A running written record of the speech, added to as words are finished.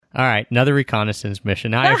All right, another reconnaissance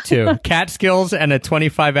mission. Now I have two. Catskills and a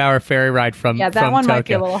 25-hour ferry ride from that from one Tokyo. might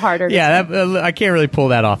be a little harder. Yeah, I can't really pull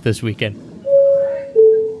that off this weekend.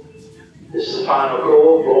 This is the final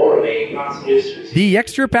call for all remaining passengers. The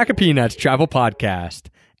Extra Pack of Peanuts Travel Podcast,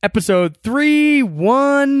 episode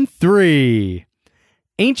 313.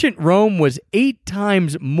 Ancient Rome was 8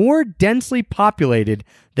 times more densely populated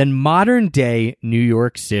than modern-day New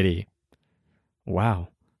York City. Wow.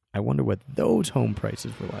 I wonder what those home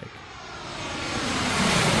prices were like.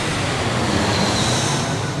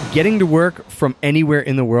 Getting to work from anywhere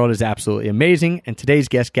in the world is absolutely amazing, and today's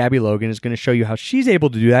guest, Gabby Logan, is going to show you how she's able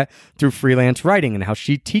to do that through freelance writing and how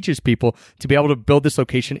she teaches people to be able to build this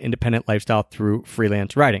location-independent lifestyle through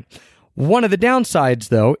freelance writing. One of the downsides,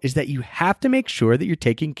 though, is that you have to make sure that you're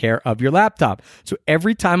taking care of your laptop. So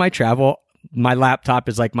every time I travel, my laptop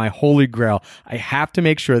is like my holy grail. I have to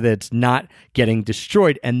make sure that it's not getting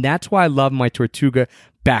destroyed. And that's why I love my Tortuga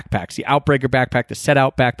backpacks, the Outbreaker backpack, the Set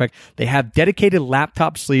Out backpack. They have dedicated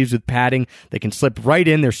laptop sleeves with padding. They can slip right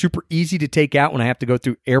in. They're super easy to take out when I have to go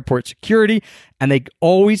through airport security. And they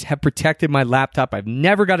always have protected my laptop. I've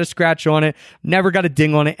never got a scratch on it, never got a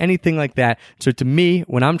ding on it, anything like that. So to me,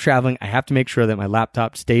 when I'm traveling, I have to make sure that my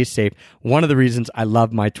laptop stays safe. One of the reasons I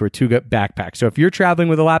love my Tortuga backpack. So if you're traveling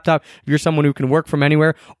with a laptop, if you're someone who can work from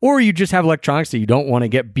anywhere, or you just have electronics that you don't want to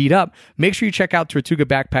get beat up, make sure you check out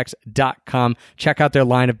TortugaBackpacks.com. Check out their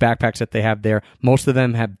line of backpacks that they have there. Most of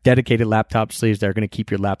them have dedicated laptop sleeves that are going to keep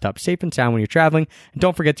your laptop safe and sound when you're traveling. And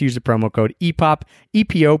don't forget to use the promo code EPOP,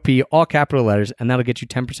 EPOP, all capital letters, and that'll get you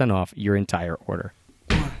 10% off your entire order.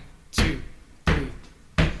 1, 2, 3.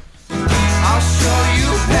 I'll show you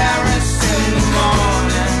Paris in the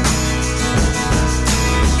morning.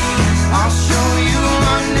 I'll show you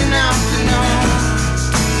London afternoon.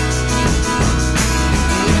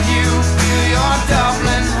 If you feel your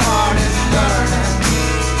Dublin heart is burning,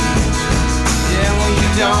 yeah, well, you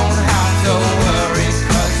don't have to worry,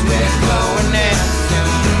 'cause we're going there soon.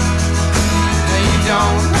 No, you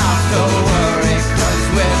don't have to worry, 'cause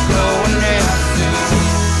we're going there soon.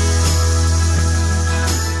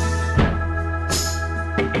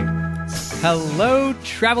 Hello,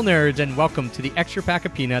 travel nerds, and welcome to the Extra Pack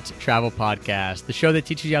of Peanuts Travel Podcast, the show that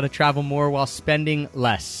teaches you how to travel more while spending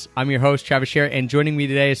less. I'm your host, Travis Scher, and joining me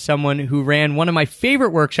today is someone who ran one of my favorite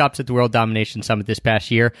workshops at the World Domination Summit this past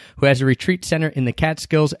year, who has a retreat center in the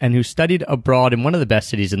Catskills, and who studied abroad in one of the best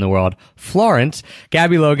cities in the world, Florence.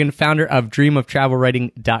 Gabby Logan, founder of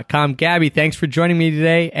dreamoftravelwriting.com. Gabby, thanks for joining me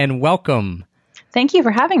today, and welcome. Thank you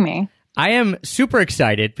for having me. I am super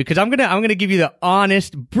excited because I'm gonna give you the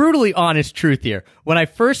honest, brutally honest truth here. When I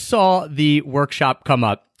first saw the workshop come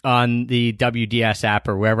up on the WDS app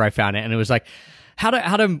or wherever I found it, and it was like,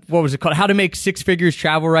 what was it called? How to make 6 figures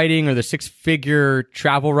travel writing, or the 6-figure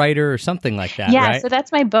travel writer, or something like that. Yeah, right? so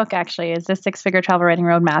that's my book, actually, is the 6-figure travel writing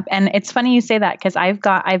roadmap. And it's funny you say that, because I've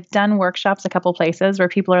done workshops a couple places where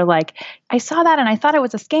people are like, I saw that and I thought it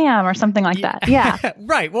was a scam or something like that. Yeah.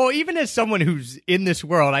 Right. Well, even as someone who's in this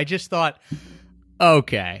world, I just thought,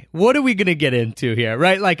 okay, what are we going to get into here,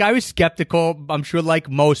 right? Like, I was skeptical, I'm sure, like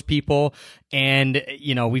most people. And,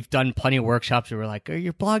 you know, we've done plenty of workshops where we're like, oh,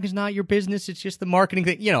 your blog is not your business, it's just the marketing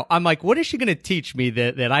thing. You know, I'm like, what is she going to teach me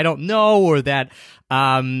that I don't know, or that's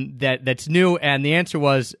new? And the answer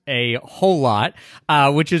was a whole lot,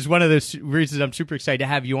 which is one of the reasons I'm super excited to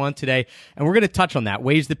have you on today. And we're going to touch on that,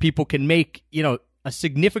 ways that people can make, you know, a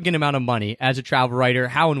significant amount of money as a travel writer,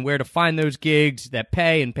 how and where to find those gigs that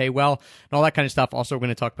pay and pay well, and all that kind of stuff. Also, we're going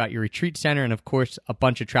to talk about your retreat center and, of course, a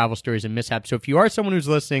bunch of travel stories and mishaps. So if you are someone who's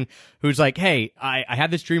listening who's like, hey, I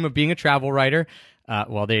have this dream of being a travel writer,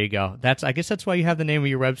 well, there you go. I guess that's why you have the name of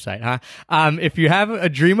your website, huh? If you have a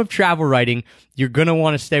dream of travel writing, you're going to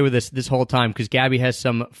want to stay with us this whole time, because Gabby has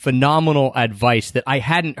some phenomenal advice that I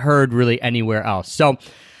hadn't heard really anywhere else. So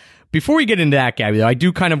before we get into that, Gabby, though, I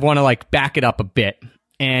do kind of want to back it up a bit.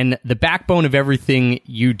 And the backbone of everything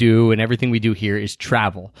you do and everything we do here is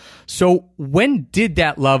travel. So when did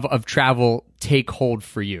that love of travel take hold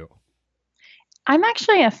for you? I'm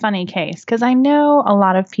actually a funny case, because I know a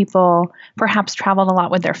lot of people perhaps traveled a lot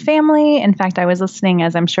with their family. In fact, I was listening,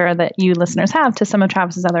 as I'm sure that you listeners have, to some of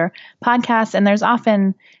Travis's other podcasts, and there's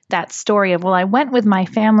often that story of, well, I went with my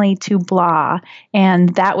family to blah, and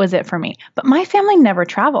that was it for me. But my family never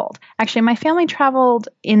traveled. Actually, my family traveled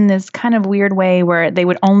in this kind of weird way where they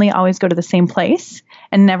would only always go to the same place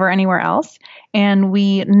and never anywhere else. And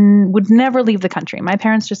we would never leave the country. My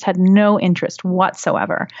parents just had no interest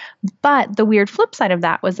whatsoever. But the weird flip side of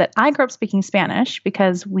that was that I grew up speaking Spanish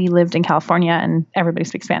because we lived in California and everybody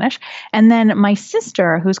speaks Spanish. And then my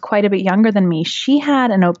sister, who's quite a bit younger than me, she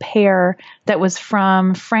had an au pair that was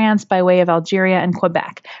from France France by way of Algeria and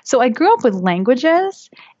Quebec. So I grew up with languages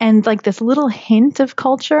and like this little hint of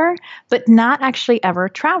culture, but not actually ever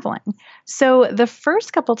traveling. So the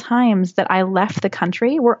first couple times that I left the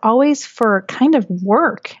country were always for kind of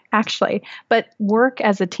work, actually, but work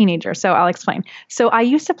as a teenager. So I'll explain. So I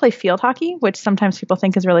used to play field hockey, which sometimes people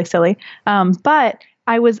think is really silly, but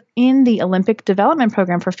I was in the Olympic development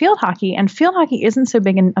program for field hockey, and field hockey isn't so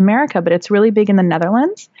big in America, but it's really big in the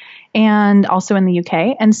Netherlands and also in the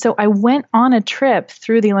UK. And so I went on a trip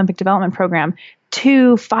through the Olympic development program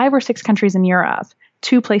to 5 or 6 countries in Europe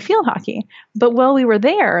to play field hockey. But while we were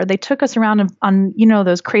there, they took us around on,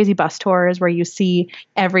 those crazy bus tours where you see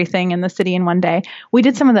everything in the city in one day. We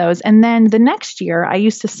did some of those. And then the next year, I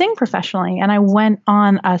used to sing professionally, and I went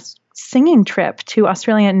on a singing trip to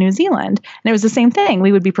Australia and New Zealand. And it was the same thing.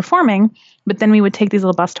 We would be performing, but then we would take these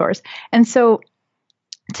little bus tours. And so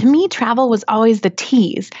to me, travel was always the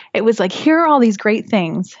tease. It was like, here are all these great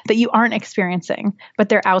things that you aren't experiencing, but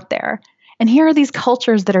they're out there. And here are these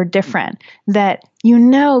cultures that are different, that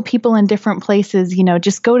people in different places,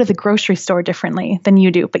 just go to the grocery store differently than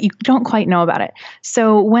you do, but you don't quite know about it.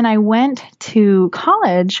 So when I went to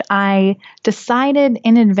college, I decided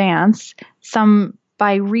in advance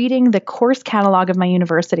by reading the course catalog of my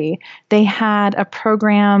university. They had a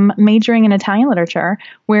program majoring in Italian literature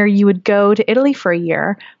where you would go to Italy for a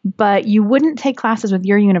year, but you wouldn't take classes with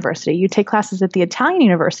your university. You'd take classes at the Italian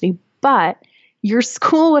university, but your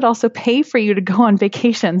school would also pay for you to go on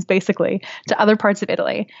vacations, basically, to other parts of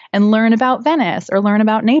Italy and learn about Venice or learn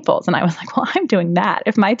about Naples. And I was like, well, I'm doing that.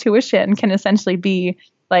 If my tuition can essentially be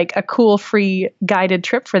like a cool free guided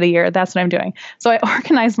trip for the year, that's what I'm doing. So I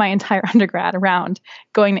organized my entire undergrad around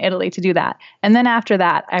going to Italy to do that. And then after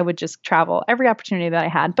that, I would just travel every opportunity that I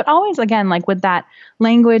had. But always, again, like with that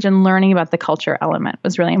language and learning about the culture element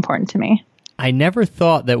was really important to me. I never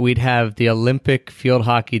thought that we'd have the Olympic field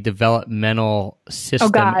hockey developmental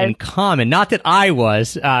system in common. Not that I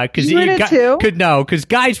was, because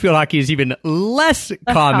guys field hockey is even less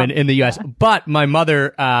common in the U.S. But my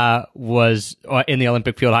mother was in the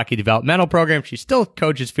Olympic field hockey developmental program. She still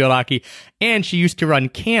coaches field hockey, and she used to run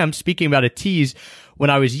camps. Speaking about a tease,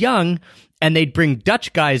 when I was young, and they'd bring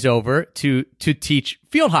Dutch guys over to teach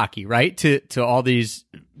field hockey, right? To all these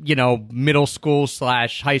middle school /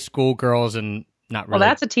 high school girls, and not really. Well,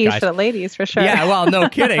 that's a tease guys. for the ladies for sure. Yeah, well, no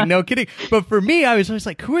kidding. But for me, I was always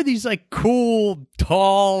like, who are these like cool,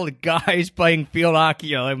 tall guys playing field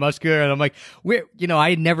hockey, like muscular? And I'm like, I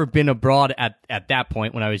had never been abroad at that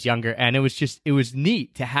point when I was younger, and it was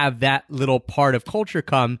neat to have that little part of culture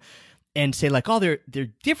come and say like, oh, they're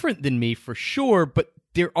different than me for sure, but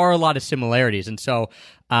there are a lot of similarities. And so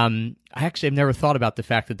I actually have never thought about the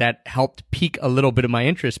fact that helped pique a little bit of my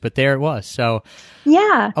interest, but there it was. So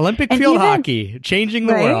yeah, Olympic field hockey, changing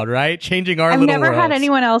the world, right? Changing our little world. I've never had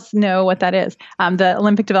anyone else know what that is, the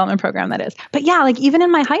Olympic development program that is. But yeah, like even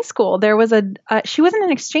in my high school, there was she wasn't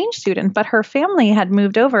an exchange student, but her family had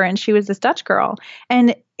moved over and she was this Dutch girl.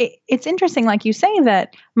 And it's interesting, like you say,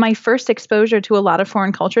 that my first exposure to a lot of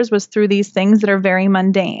foreign cultures was through these things that are very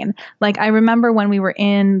mundane. Like I remember when we were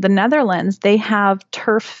in the Netherlands, they have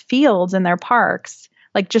turf fields in their parks,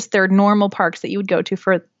 like just their normal parks that you would go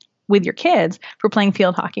to with your kids for playing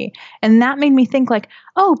field hockey. And that made me think like,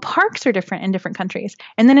 oh, parks are different in different countries.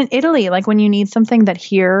 And then in Italy, like when you need something that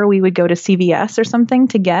here we would go to CVS or something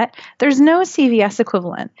to get, there's no CVS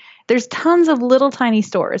equivalent. There's tons of little tiny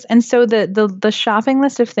stores. And so the shopping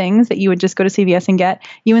list of things that you would just go to CVS and get,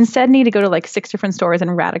 you instead need to go to like 6 different stores in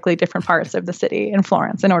radically different parts of the city in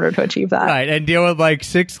Florence in order to achieve that. Right. And deal with like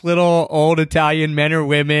 6 little old Italian men or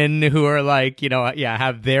women who are like,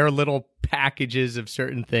 have their little packages of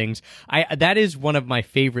certain things. That is one of my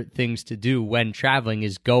favorite things to do when traveling,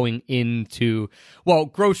 is going into,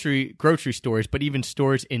 grocery stores, but even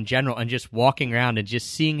stores in general, and just walking around and just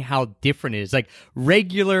seeing how different it is. Like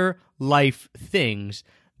regular life things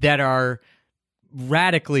that are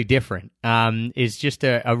radically different is just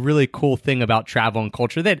a really cool thing about travel and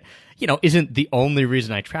culture that, isn't the only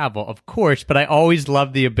reason I travel, of course, but I always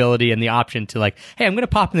love the ability and the option to like, hey, I'm going to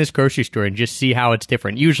pop in this grocery store and just see how it's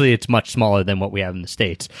different. Usually it's much smaller than what we have in the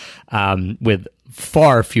States, with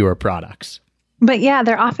far fewer products. But yeah,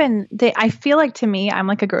 I feel like, to me, I'm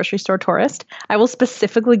like a grocery store tourist. I will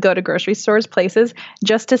specifically go to grocery stores, places,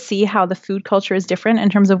 just to see how the food culture is different in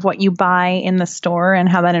terms of what you buy in the store and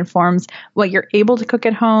how that informs what you're able to cook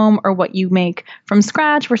at home or what you make from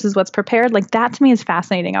scratch versus what's prepared. Like that to me is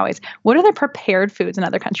fascinating always. What are the prepared foods in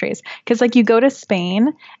other countries? Because like you go to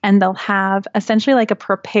Spain and they'll have essentially like a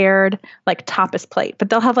prepared like tapas plate, but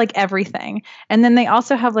they'll have like everything. And then they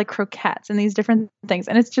also have like croquettes and these different things.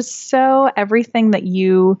 And it's just so everything everything that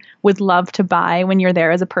you would love to buy when you're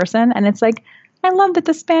there as a person. And it's like, I love that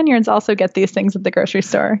the Spaniards also get these things at the grocery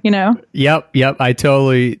store, you know? Yep. I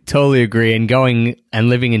totally agree. And going and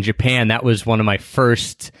living in Japan, that was one of my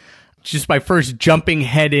first jumping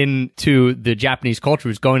head into the Japanese culture,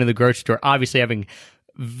 was going to the grocery store, obviously having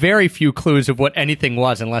very few clues of what anything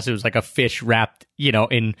was, unless it was like a fish wrapped,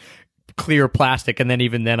 in clear plastic. And then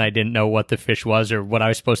even then I didn't know what the fish was or what I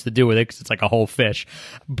was supposed to do with it, because it's like a whole fish.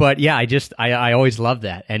 But yeah, I always loved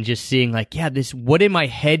that. And just seeing like, what in my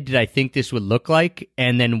head did I think this would look like?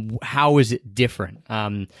 And then how is it different?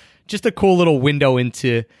 Just a cool little window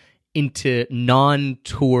into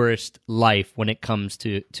non-tourist life when it comes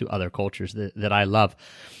to other cultures that I love.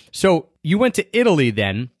 So you went to Italy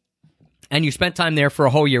then, and you spent time there for a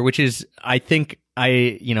whole year, which is, I think,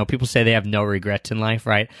 people say they have no regrets in life,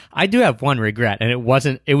 right? I do have one regret, and it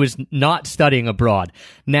was not studying abroad.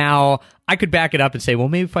 Now, I could back it up and say, well,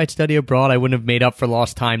 maybe if I'd studied abroad, I wouldn't have made up for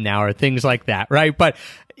lost time now, or things like that, right? But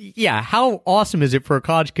yeah, how awesome is it for a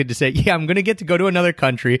college kid to say, yeah, I'm going to get to go to another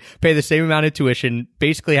country, pay the same amount of tuition,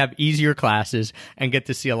 basically have easier classes, and get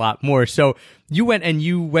to see a lot more. So you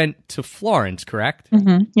went to Florence, correct?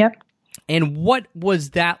 Mm-hmm. Yep. And what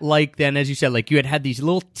was that like then? As you said, like you had these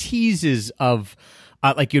little teases of,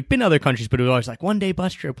 like you'd been to other countries, but it was always like one day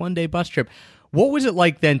bus trip. What was it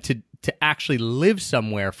like then to actually live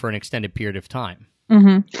somewhere for an extended period of time?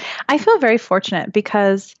 Mm-hmm. I feel very fortunate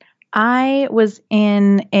because I was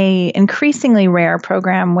in a increasingly rare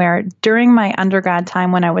program where during my undergrad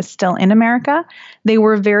time when I was still in America, they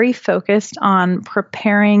were very focused on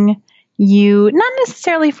preparing you, not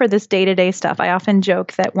necessarily for this day-to-day stuff. I often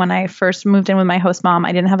joke that when I first moved in with my host mom,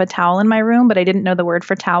 I didn't have a towel in my room, but I didn't know the word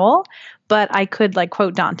for towel, but I could like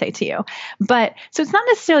quote Dante to you. But so it's not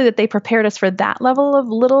necessarily that they prepared us for that level of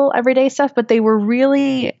little everyday stuff, but they were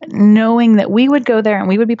really knowing that we would go there and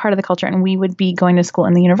we would be part of the culture and we would be going to school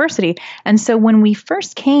in the university. And so when we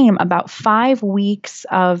first came, about 5 weeks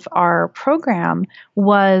of our program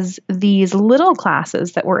was these little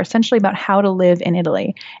classes that were essentially about how to live in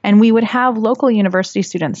Italy. And we would have local university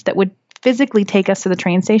students that would physically take us to the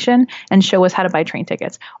train station and show us how to buy train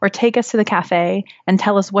tickets, or take us to the cafe and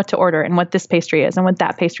tell us what to order and what this pastry is and what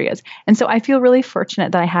that pastry is. And so I feel really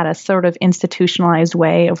fortunate that I had a sort of institutionalized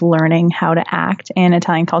way of learning how to act in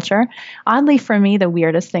Italian culture. Oddly for me, the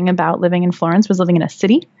weirdest thing about living in Florence was living in a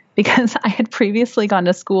city, because I had previously gone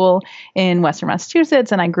to school in Western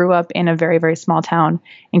Massachusetts and I grew up in a very, very small town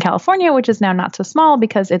in California, which is now not so small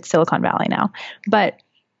because it's Silicon Valley now. But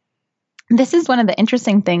this is one of the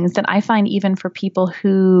interesting things that I find even for people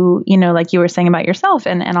who, like you were saying about yourself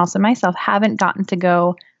and also myself, haven't gotten to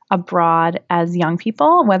go abroad as young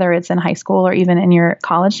people, whether it's in high school or even in your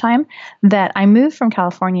college time, that I moved from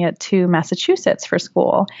California to Massachusetts for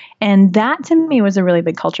school. And that to me was a really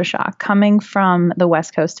big culture shock, coming from the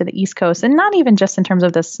West Coast to the East Coast, and not even just in terms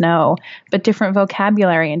of the snow, but different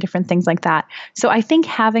vocabulary and different things like that. So I think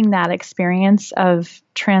having that experience of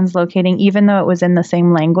translocating, even though it was in the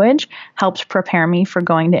same language, helped prepare me for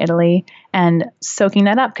going to Italy and soaking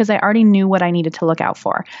that up, because I already knew what I needed to look out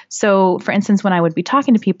for. So for instance, when I would be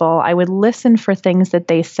talking to people, I would listen for things that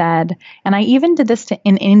they said. And I even did this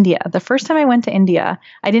in India. The first time I went to India,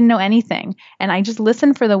 I didn't know anything. And I just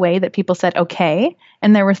listened for the way that people said, okay.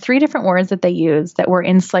 And there were 3 different words that they used that were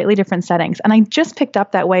in slightly different settings. And I just picked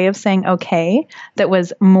up that way of saying okay that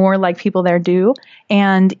was more like people there do.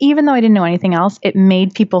 And even though I didn't know anything else, it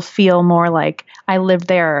made people feel more like I lived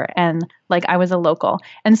there and like I was a local.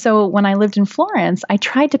 And so when I lived in Florence, I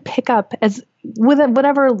tried to pick up, as with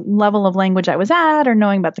whatever level of language I was at, or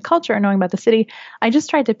knowing about the culture or knowing about the city, I just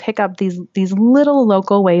tried to pick up these little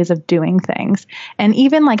local ways of doing things. And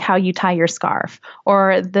even like how you tie your scarf,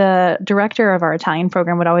 or the director of our Italian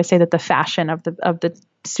program would always say that the fashion of the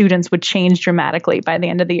students would change dramatically by the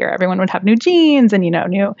end of the year. Everyone would have new jeans and,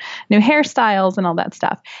 new hairstyles and all that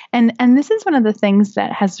stuff. And this is one of the things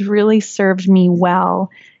that has really served me well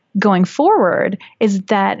going forward, is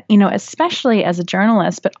that, especially as a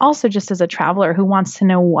journalist, but also just as a traveler who wants to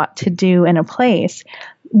know what to do in a place,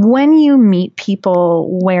 when you meet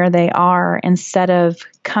people where they are, instead of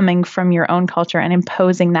coming from your own culture and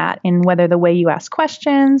imposing that in whether the way you ask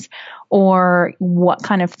questions or what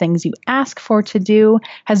kind of things you ask for to do,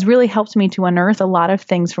 has really helped me to unearth a lot of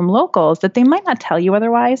things from locals that they might not tell you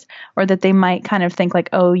otherwise, or that they might kind of think like,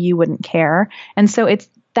 oh, you wouldn't care. And so it's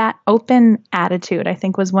that open attitude, I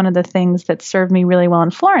think, was one of the things that served me really well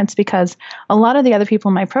in Florence, because a lot of the other people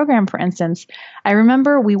in my program, for instance, I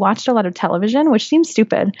remember we watched a lot of television, which seems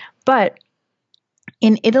stupid, but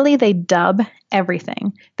In Italy, they dub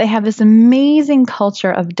everything. They have this amazing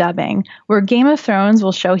culture of dubbing where Game of Thrones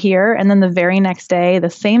will show here, and then the very next day, the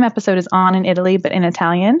same episode is on in Italy, but in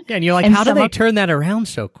Italian. Yeah, and you're like, how do they turn that around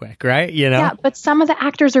so quick, right? You know? Yeah, but some of the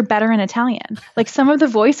actors are better in Italian. Like some of the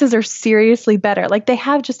voices are seriously better. Like they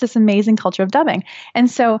have just this amazing culture of dubbing. And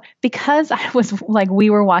so because I was like, we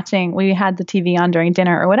had the TV on during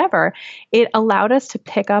dinner or whatever, it allowed us to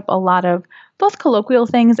pick up a lot of both colloquial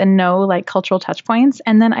things and know like cultural touch points.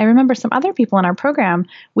 And then I remember some other people in our program,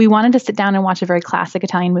 we wanted to sit down and watch a very classic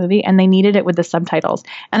Italian movie and they needed it with the subtitles.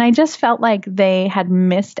 And I just felt like they had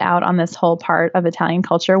missed out on this whole part of Italian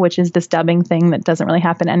culture, which is this dubbing thing that doesn't really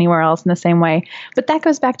happen anywhere else in the same way. But that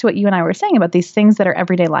goes back to what you and I were saying about these things that are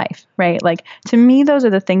everyday life, right? Like to me, those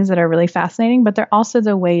are the things that are really fascinating, but they're also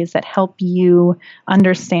the ways that help you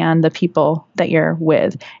understand the people that you're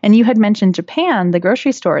with. And you had mentioned Japan, the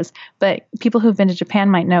grocery stores, but people who've been to Japan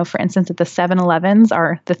might know, for instance, that the 7-Elevens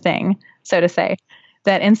are the thing, so to say.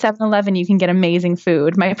 That in 7-Eleven you can get amazing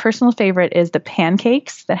food. My personal favorite is the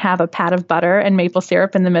pancakes that have a pat of butter and maple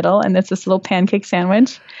syrup in the middle, and it's this little pancake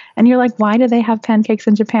sandwich. And you're like, why do they have pancakes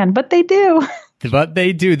in Japan? But they do. But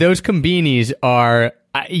they do. Those konbinis are...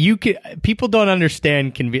 people don't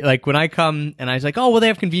understand like when I come and I was like, oh, well, they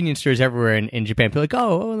have convenience stores everywhere in Japan. People are like,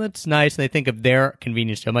 oh, that's nice. And they think of their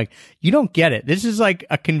convenience store. I'm like, you don't get it. This is like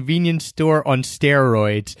a convenience store on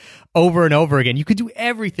steroids over and over again. You could do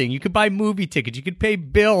everything. You could buy movie tickets. You could pay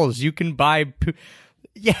bills. You can buy,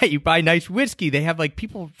 you buy nice whiskey. They have like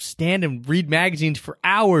people stand and read magazines for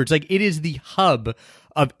hours. Like it is the hub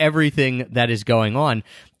of everything that is going on.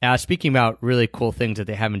 Speaking about really cool things that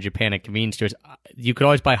they have in Japan at convenience stores, you could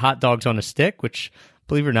always buy hot dogs on a stick, which,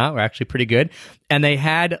 believe it or not, were actually pretty good. And they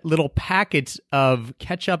had little packets of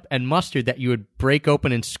ketchup and mustard that you would break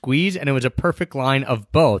open and squeeze, and it was a perfect line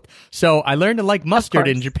of both. So I learned to like mustard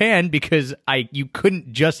in Japan because you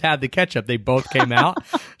couldn't just have the ketchup. They both came out.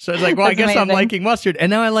 So I was like, well, I guess amazing. I'm liking mustard. And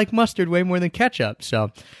now I like mustard way more than ketchup.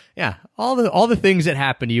 So yeah, all the things that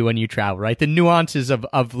happen to you when you travel, right? The nuances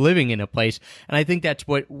of living in a place. And I think that's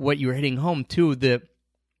what you were hitting home too.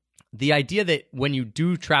 The idea that when you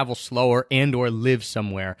do travel slower and or live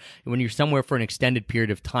somewhere, when you're somewhere for an extended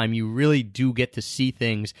period of time, you really do get to see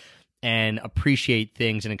things and appreciate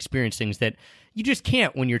things and experience things that you just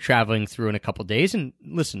can't when you're traveling through in a couple days. And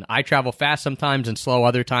listen, I travel fast sometimes and slow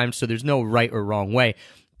other times, so there's no right or wrong way.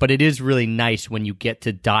 But it is really nice when you get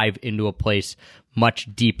to dive into a place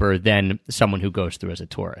much deeper than someone who goes through as a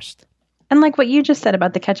tourist. And like what you just said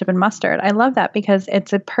about the ketchup and mustard, I love that because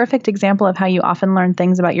it's a perfect example of how you often learn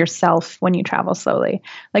things about yourself when you travel slowly.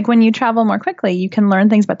 Like when you travel more quickly, you can learn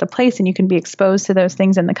things about the place and you can be exposed to those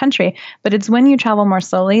things in the country. But it's when you travel more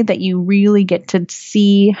slowly that you really get to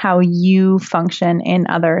see how you function in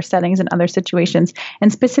other settings and other situations,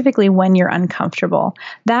 and specifically when you're uncomfortable.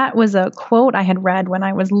 That was a quote I had read when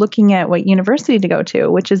I was looking at what university to go to,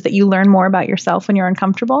 which is that you learn more about yourself when you're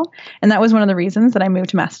uncomfortable. And that was one of the reasons that I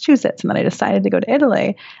moved to Massachusetts and that I decided to go to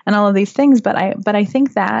Italy and all of these things. But I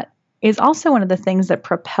think that is also one of the things that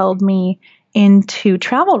propelled me into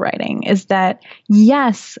travel writing, is that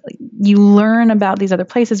yes, you learn about these other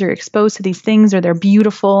places, or you're exposed to these things, or they're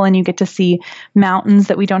beautiful and you get to see mountains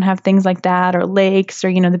that we don't have things like that, or lakes,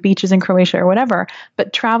 or, the beaches in Croatia or whatever.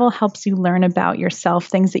 But travel helps you learn about yourself,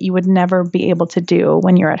 things that you would never be able to do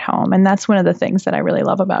when you're at home. And that's one of the things that I really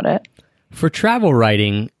love about it. For travel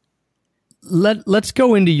writing, let's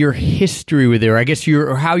go into your history with it, or I guess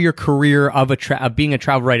how your career of being a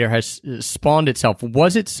travel writer has spawned itself.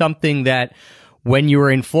 Was it something that when you were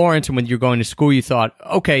in Florence and when you're going to school, you thought,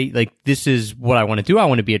 okay, like this is what I want to do. I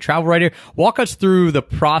want to be a travel writer. Walk us through the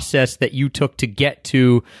process that you took to get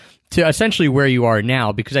to essentially where you are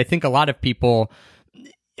now, because I think a lot of people,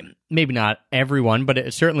 maybe not everyone,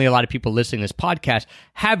 but certainly a lot of people listening to this podcast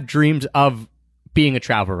have dreams of being a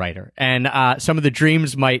travel writer. And some of the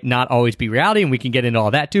dreams might not always be reality, and we can get into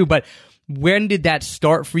all that too. But when did that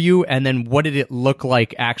start for you? And then what did it look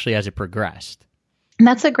like actually as it progressed? And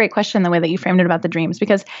that's a great question, the way that you framed it about the dreams,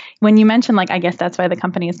 because when you mentioned, like, I guess that's why the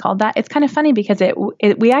company is called that. It's kind of funny because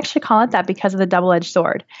we actually call it that because of the double-edged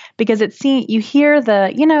sword, because you hear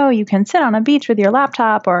you can sit on a beach with your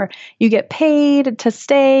laptop, or you get paid to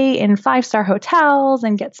stay in 5-star hotels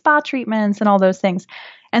and get spa treatments and all those things.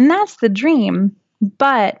 And that's the dream.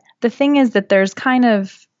 But the thing is that there's kind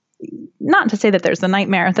of, not to say that there's the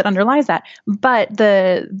nightmare that underlies that, but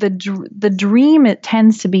the dream, it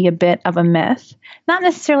tends to be a bit of a myth, not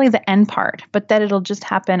necessarily the end part, but that it'll just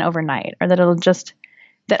happen overnight, or that it'll just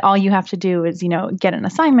that all you have to do is, get an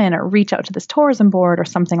assignment or reach out to this tourism board or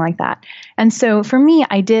something like that. And so for me,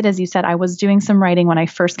 I did, as you said, I was doing some writing when I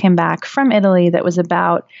first came back from Italy that was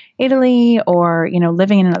about Italy or,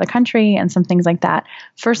 living in another country and some things like that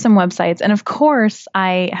for some websites. And of course,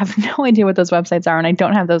 I have no idea what those websites are and I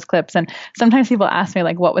don't have those clips. And sometimes people ask me,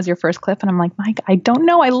 like, what was your first clip? And I'm like, Mike, I don't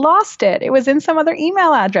know. I lost it. It was in some other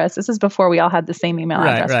email address. This is before we all had the same email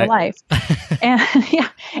address for life.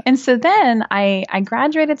 And so then I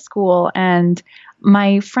graduated school, and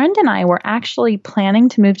my friend and I were actually planning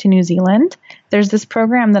to move to New Zealand. There's this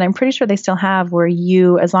program that I'm pretty sure they still have where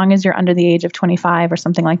you, as long as you're under the age of 25 or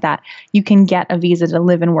something like that, you can get a visa to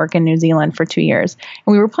live and work in New Zealand for 2 years.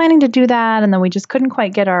 And we were planning to do that, and then we just couldn't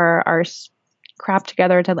quite get our crap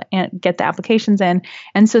together to get the applications in.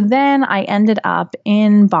 And so then I ended up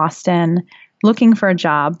in Boston looking for a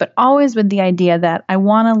job, but always with the idea that I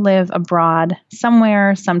want to live abroad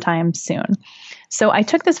somewhere sometime soon. So I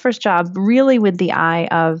took this first job really with the eye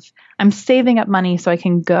of I'm saving up money so I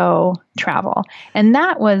can go travel. And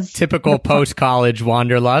that was typical post-college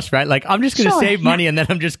wanderlust, right? Like, I'm just going to save money and then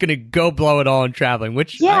I'm just going to go blow it all in traveling,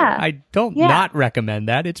 which I don't not recommend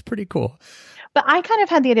that. It's pretty cool. But I kind of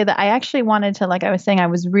had the idea that I actually wanted to, like I was saying, I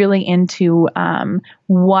was really into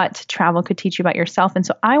what travel could teach you about yourself. And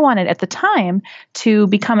so I wanted at the time to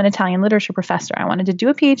become an Italian literature professor. I wanted to do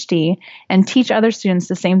a PhD and teach other students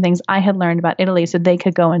the same things I had learned about Italy so they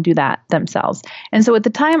could go and do that themselves. And so at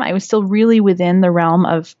the time, I was still really within the realm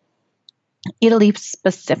of Italy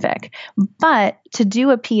specific. But to do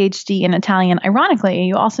a PhD in Italian, ironically,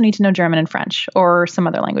 you also need to know German and French or some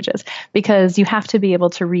other languages because you have to be able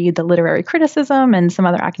to read the literary criticism and some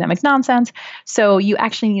other academic nonsense. So you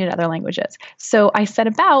actually needed other languages. So I set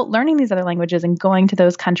about learning these other languages and going to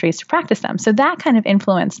those countries to practice them. So that kind of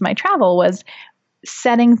influenced my travel, was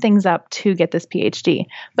setting things up to get this PhD.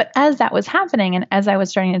 But as that was happening and as I was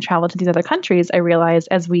starting to travel to these other countries, I realized,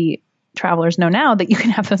 as we travelers know now, that you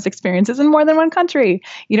can have those experiences in more than one country.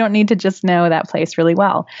 You don't need to just know that place really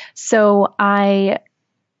well. So I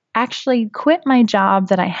actually quit my job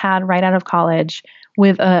that I had right out of college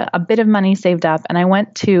with a bit of money saved up. And I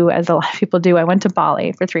went to, as a lot of people do, I went to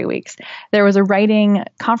Bali for 3 weeks. There was a writing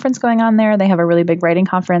conference going on there. They have a really big writing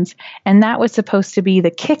conference. And that was supposed to be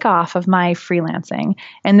the kickoff of my freelancing.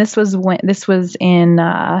 And this was in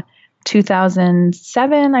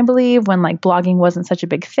 2007, I believe, when like blogging wasn't such a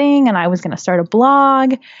big thing and I was going to start a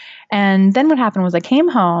blog. And then what happened was I came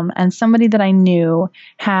home and somebody that I knew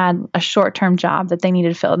had a short-term job that they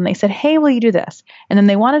needed filled. And they said, hey, will you do this? And then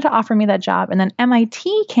they wanted to offer me that job. And then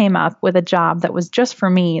MIT came up with a job that was just for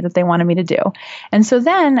me that they wanted me to do. And so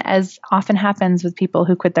then, as often happens with people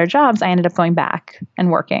who quit their jobs, I ended up going back and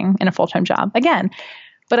working in a full-time job again.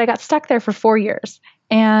 But I got stuck there for 4 years.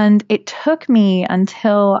 And it took me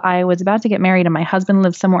until I was about to get married and my husband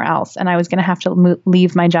lived somewhere else and I was going to have to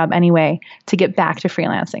leave my job anyway to get back to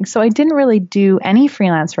freelancing. So I didn't really do any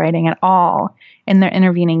freelance writing at all in the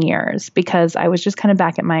intervening years because I was just kind of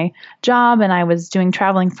back at my job and I was doing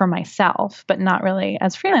traveling for myself, but not really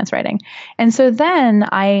as freelance writing. And so then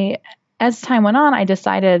as time went on, I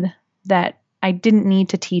decided that I didn't need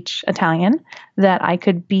to teach Italian, that I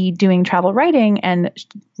could be doing travel writing and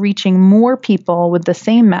reaching more people with the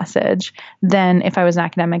same message than if I was an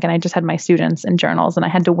academic and I just had my students and journals and I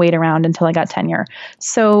had to wait around until I got tenure.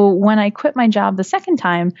 So when I quit my job the second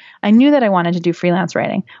time, I knew that I wanted to do freelance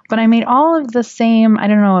writing, but I made all of the same, I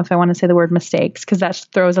don't know if I want to say the word mistakes because that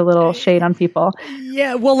throws a little shade on people.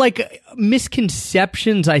 Yeah, well, like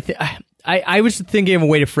misconceptions, I was thinking of a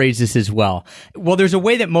way to phrase this as well. Well, there's a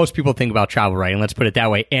way that most people think about travel writing. Let's put it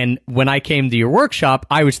that way. And when I came to your workshop,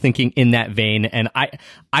 I was thinking in that vein. And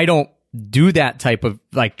I don't do that type of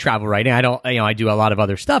like travel writing. I do a lot of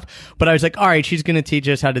other stuff. But I was like, all right, she's going to teach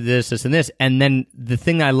us how to do this, and this. And then the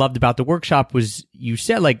thing I loved about the workshop was you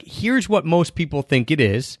said, like, here's what most people think it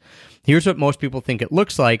is. Here's what most people think it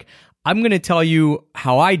looks like. I'm going to tell you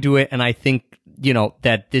how I do it. And I think,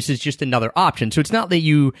 that this is just another option. So it's not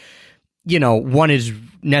that one is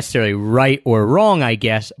necessarily right or wrong, I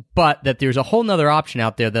guess, but that there's a whole nother option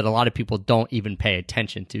out there that a lot of people don't even pay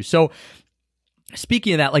attention to. So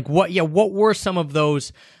speaking of that, like what were some of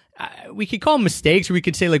those, we could call them mistakes, or we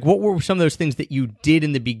could say like, what were some of those things that you did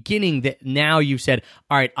in the beginning that now you said,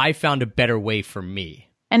 all right, I found a better way for me?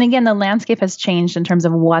 And again, the landscape has changed in terms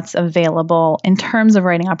of what's available in terms of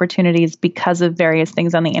writing opportunities because of various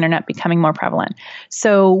things on the internet becoming more prevalent.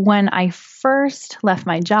 So when I first left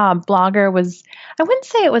my job, blogger was, I wouldn't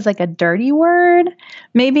say it was like a dirty word.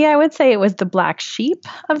 Maybe I would say it was the black sheep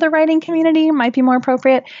of the writing community, might be more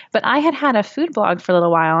appropriate. But I had a food blog for a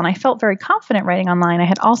little while and I felt very confident writing online. I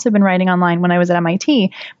had also been writing online when I was at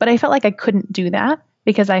MIT, but I felt like I couldn't do that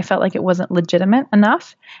because I felt like it wasn't legitimate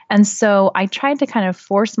enough. And so I tried to kind of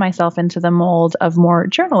force myself into the mold of more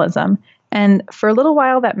journalism. And for a little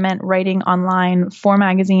while, that meant writing online for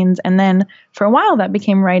magazines. And then for a while, that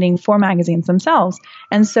became writing for magazines themselves.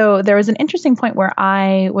 And so there was an interesting point where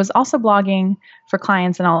I was also blogging for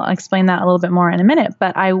clients, and I'll explain that a little bit more in a minute.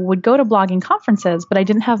 But I would go to blogging conferences, but I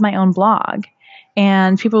didn't have my own blog.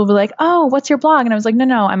 And people would be like, "Oh, what's your blog?" And I was like,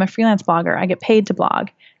 no, I'm a freelance blogger. I get paid to blog.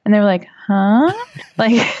 And they were like, "Huh?"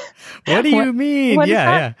 Like, what do you mean?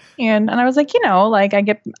 Yeah. And I was like, like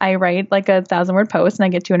I write like 1,000-word post and I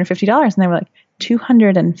get $250. And they were like,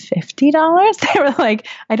 $250? They were like,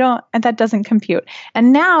 that doesn't compute.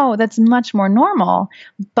 And now that's much more normal.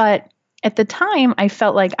 But at the time, I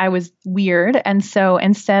felt like I was weird. And so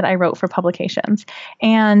instead, I wrote for publications.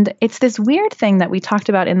 And it's this weird thing that we talked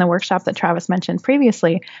about in the workshop that Travis mentioned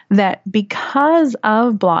previously, that because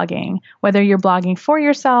of blogging, whether you're blogging for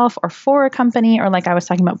yourself or for a company, or like I was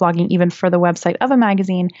talking about blogging even for the website of a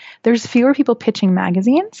magazine, there's fewer people pitching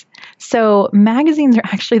magazines. So magazines are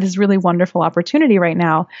actually this really wonderful opportunity right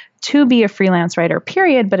now to be a freelance writer,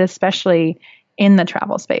 period, but especially in the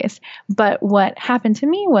travel space. But what happened to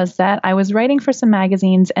me was that I was writing for some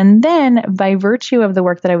magazines, and then by virtue of the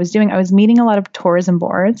work that I was doing, I was meeting a lot of tourism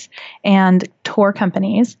boards and tour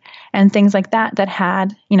companies and things like that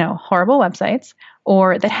had, horrible websites,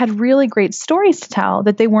 or that had really great stories to tell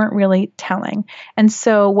that they weren't really telling. And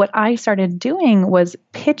so what I started doing was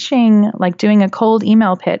pitching, like doing a cold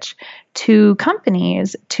email pitch to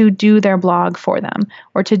companies to do their blog for them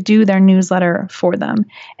or to do their newsletter for them.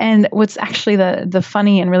 And what's actually the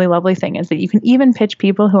funny and really lovely thing is that you can even pitch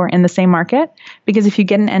people who are in the same market, because if you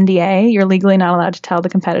get an NDA, you're legally not allowed to tell the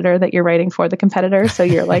competitor that you're writing for the competitor. So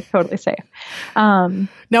you're like totally safe.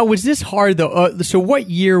 Now, was this hard though? So what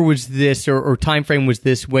year was this or time frame was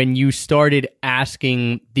this when you started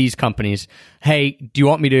asking these companies, hey, do you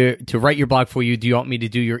want me to write your blog for you? Do you want me to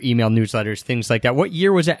do your email newsletters, things like that? What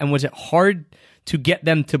year was it? And was it hard to get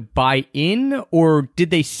them to buy in, or did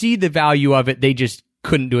they see the value of it? They just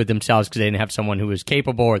couldn't do it themselves because they didn't have someone who was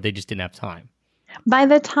capable, or they just didn't have time? By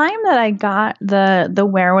the time that I got the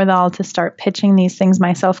wherewithal to start pitching these things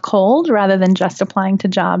myself cold, rather than just applying to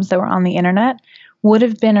jobs that were on the internet, would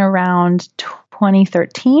have been around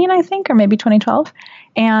 2013, I think, or maybe 2012.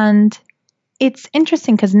 And it's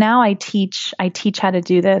interesting because now I teach how to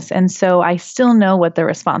do this. And so I still know what the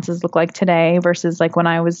responses look like today versus like when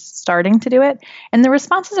I was starting to do it. And the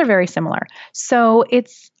responses are very similar. So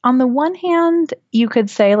it's, on the one hand, you could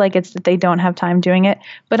say like it's that they don't have time doing it.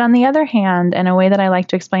 But on the other hand, and a way that I like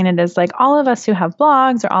to explain it is like all of us who have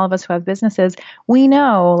blogs or all of us who have businesses, we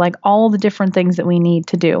know like all the different things that we need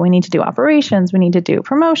to do. We need to do operations. We need to do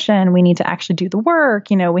promotion. We need to actually do the work.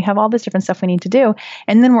 We have all this different stuff we need to do.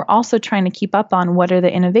 And then we're also trying to keep up on what are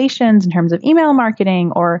the innovations in terms of email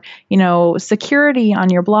marketing or, security on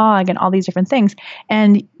your blog and all these different things.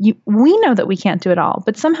 And we know that we can't do it all.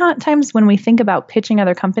 But sometimes when we think about pitching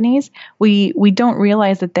other companies, we don't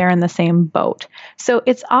realize that they're in the same boat. So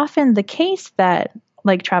it's often the case that,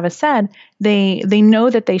 like Travis said, they know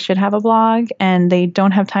that they should have a blog and they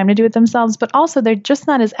don't have time to do it themselves, but also they're just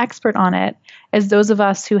not as expert on it as those of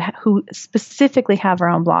us who specifically have our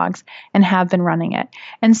own blogs and have been running it.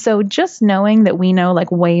 And so just knowing that we know like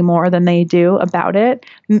way more than they do about it,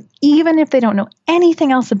 even if they don't know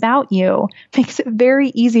anything else about you, makes it very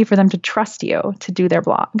easy for them to trust you to do their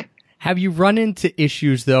blog. Have you run into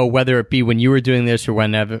issues, though, whether it be when you were doing this or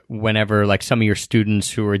whenever like some of your students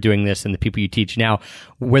who are doing this and the people you teach now,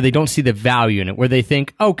 where they don't see the value in it, where they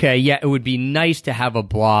think, okay, yeah, it would be nice to have a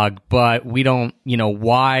blog, but we don't,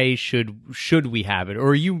 why should we have it? Or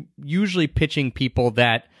are you usually pitching people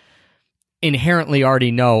that inherently already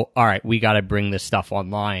know, all right, we got to bring this stuff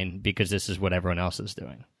online because this is what everyone else is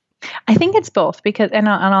doing? I think it's both and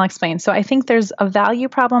I'll explain. So I think there's a value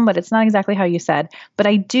problem, but it's not exactly how you said. But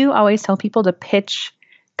I do always tell people to pitch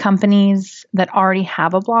companies that already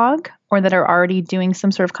have a blog or that are already doing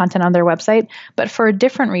some sort of content on their website, but for a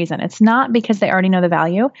different reason. It's not because they already know the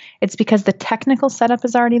value. It's because the technical setup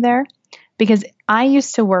is already there. Because I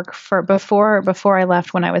used to work before I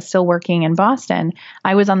left, when I was still working in Boston,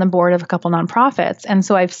 I was on the board of a couple nonprofits. And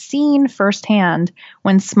so I've seen firsthand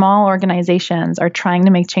when small organizations are trying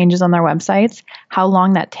to make changes on their websites, how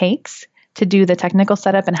long that takes to do the technical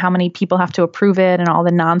setup and how many people have to approve it and all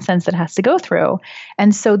the nonsense that has to go through.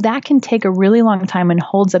 And so that can take a really long time and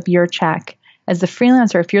holds up your check as the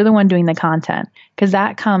freelancer if you're the one doing the content, because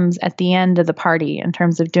that comes at the end of the party in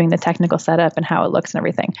terms of doing the technical setup and how it looks and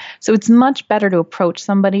everything. So it's much better to approach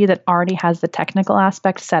somebody that already has the technical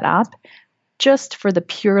aspect set up just for the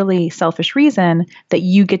purely selfish reason that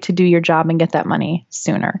you get to do your job and get that money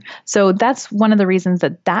sooner. So that's one of the reasons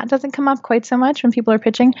that doesn't come up quite so much when people are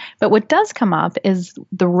pitching. But what does come up is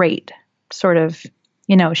the rate sort of,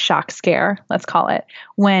 shock scare, let's call it,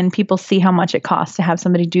 when people see how much it costs to have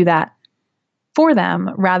somebody do that for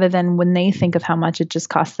them rather than when they think of how much it just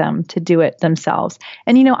costs them to do it themselves.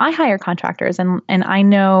 And, I hire contractors and I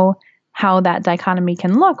know how that dichotomy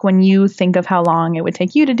can look when you think of how long it would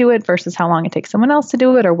take you to do it versus how long it takes someone else to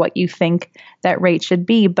do it or what you think that rate should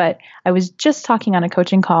be. But I was just talking on a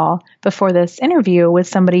coaching call before this interview with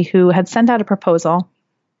somebody who had sent out a proposal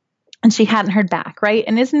and she hadn't heard back, right?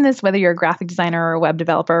 And isn't this, whether you're a graphic designer or a web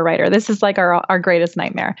developer or writer, this is like our greatest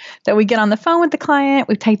nightmare, that we get on the phone with the client,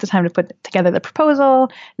 we take the time to put together the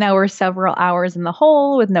proposal, now we're several hours in the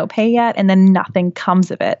hole with no pay yet, and then nothing comes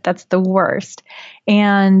of it. That's the worst.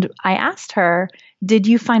 And I asked her, did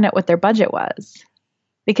you find out what their budget was?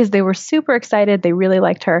 Because they were super excited, they really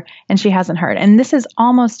liked her, and she hasn't heard. And this is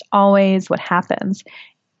almost always what happens.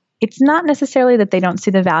 It's not necessarily that they don't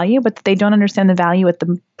see the value, but that they don't understand the value at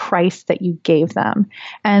the price that you gave them.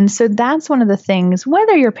 And so that's one of the things,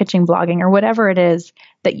 whether you're pitching blogging or whatever it is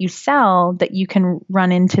that you sell, that you can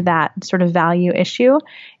run into that sort of value issue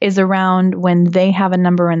is around when they have a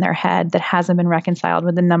number in their head that hasn't been reconciled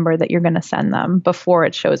with the number that you're going to send them before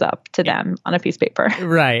it shows up to them on a piece of paper.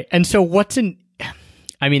 Right. And so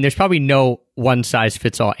there's probably no one size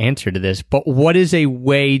fits all answer to this, but what is a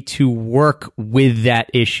way to work with that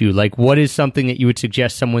issue? Like, what is something that you would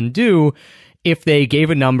suggest someone do if they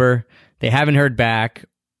gave a number, they haven't heard back,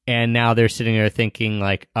 and now they're sitting there thinking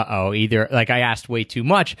like, either like I asked way too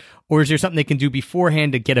much, or is there something they can do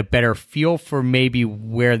beforehand to get a better feel for maybe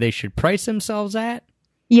where they should price themselves at?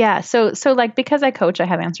 Yeah. So like, because I coach, I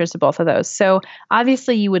have answers to both of those. So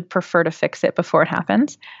obviously you would prefer to fix it before it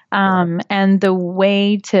happens. And the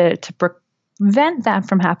way to prevent that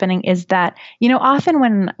from happening is that,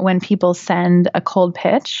 often when people send a cold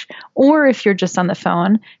pitch, or if you're just on the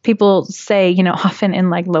phone, people say, often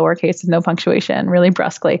in like lowercase with no punctuation, really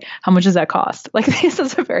brusquely, how much does that cost? Like, this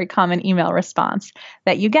is a very common email response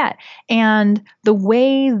that you get. And the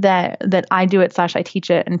way that I do it / I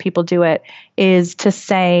teach it and people do it is to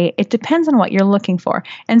say, it depends on what you're looking for.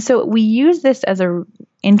 And so we use this as a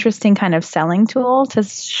interesting kind of selling tool to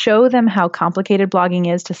show them how complicated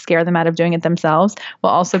blogging is, to scare them out of doing it themselves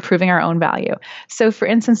while also proving our own value. So for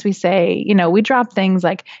instance, we say, we drop things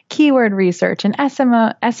like keyword research and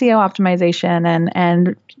SEO optimization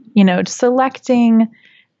and selecting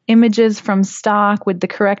images from stock with the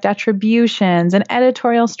correct attributions and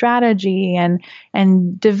editorial strategy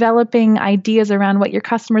and developing ideas around what your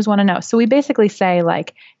customers want to know. So we basically say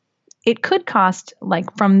like, it could cost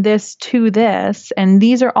like from this to this, and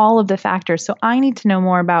these are all of the factors. So I need to know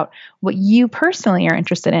more about what you personally are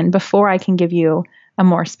interested in before I can give you a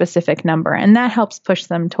more specific number. And that helps push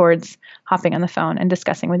them towards hopping on the phone and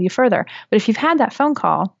discussing with you further. But if you've had that phone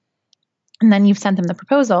call and then you've sent them the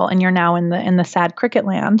proposal and you're now in the sad cricket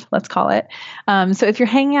land, let's call it. So if you're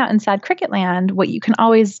hanging out in sad cricket land, what you can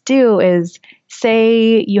always do is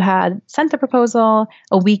say you had sent the proposal,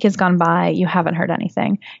 a week has gone by, you haven't heard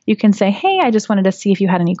anything. You can say, hey, I just wanted to see if you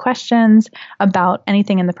had any questions about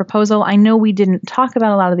anything in the proposal. I know we didn't talk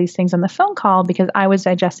about a lot of these things on the phone call because I was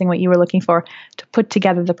digesting what you were looking for to put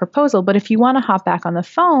together the proposal. But if you want to hop back on the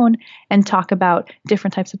phone and talk about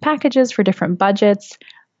different types of packages for different budgets,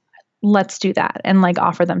 let's do that and like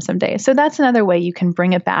offer them some days. So that's another way you can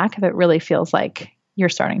bring it back if it really feels like you're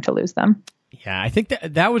starting to lose them. Yeah, I think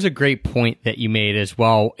that was a great point that you made as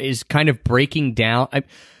well, is kind of breaking down.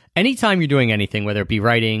 Anytime you're doing anything, whether it be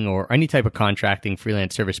writing or any type of contracting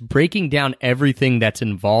freelance service, breaking down everything that's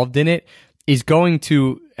involved in it is going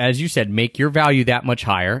to, as you said, make your value that much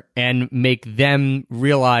higher and make them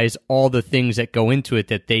realize all the things that go into it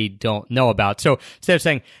that they don't know about. So instead of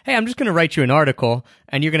saying, hey, I'm just going to write you an article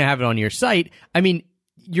and you're going to have it on your site,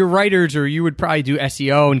 your writers, or you would probably do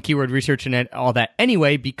SEO and keyword research and all that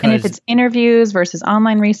anyway, because... And if it's interviews versus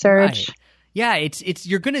online research. Right. Yeah, it's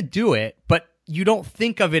you're going to do it, but you don't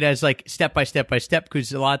think of it as like step by step by step,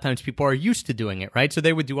 because a lot of times people are used to doing it, right? So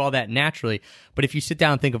they would do all that naturally. But if you sit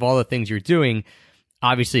down and think of all the things you're doing,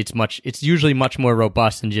 obviously it's usually much more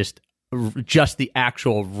robust than just the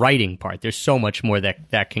actual writing part. There's so much more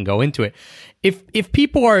that can go into it. If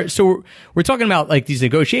people are, so we're talking about like these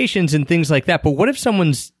negotiations and things like that, but what if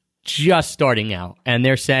someone's just starting out and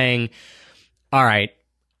they're saying, all right,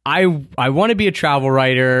 I want to be a travel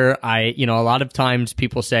writer. A lot of times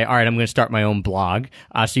people say, all right, I'm going to start my own blog.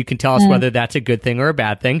 So you can tell us whether that's a good thing or a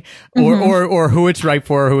bad thing, or who it's right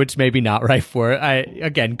for, or who it's maybe not right for.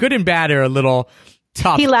 Again, good and bad are a little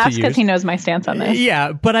tough. He laughs to because use. he knows my stance on this.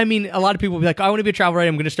 Yeah, but I mean, a lot of people will be like, I want to be a travel writer.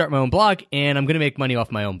 I'm going to start my own blog, and I'm going to make money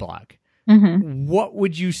off my own blog. Mm-hmm. What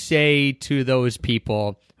would you say to those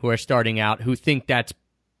people who are starting out who think that's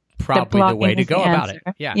probably the way to go about it?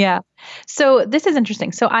 Yeah. So this is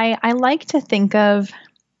interesting. So I like to think of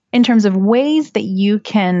in terms of ways that you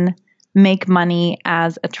can make money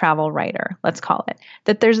as a travel writer, let's call it,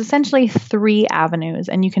 that there's essentially 3 avenues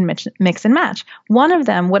and you can mix and match. One of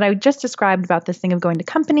them, what I just described about this thing of going to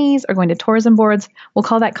companies or going to tourism boards, we'll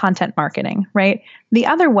call that content marketing, right? The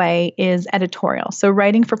other way is editorial. So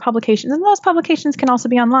writing for publications, and those publications can also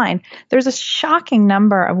be online. There's a shocking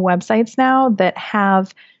number of websites now that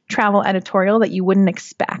have travel editorial that you wouldn't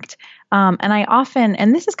expect. And I often,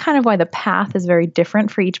 and this is kind of why the path is very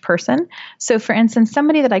different for each person. So for instance,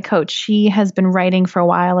 somebody that I coach, she has been writing for a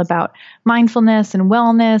while about mindfulness and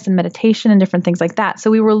wellness and meditation and different things like that.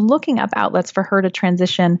 So we were looking up outlets for her to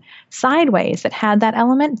transition sideways that had that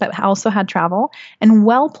element, but also had travel. And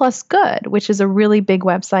Well Plus Good, which is a really big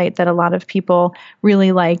website that a lot of people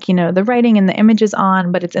really like, you know, the writing and the images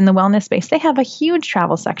on, but it's in the wellness space. They have a huge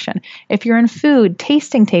travel section. If you're in food,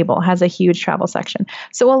 Tasting Table has a huge travel section.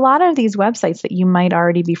 So a lot of these websites that you might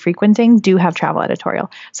already be frequenting do have travel editorial.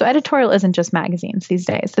 So editorial isn't just magazines these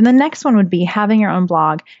days. Then the next one would be having your own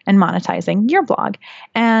blog and monetizing your blog.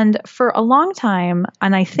 And for a long time,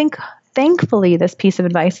 and I think thankfully this piece of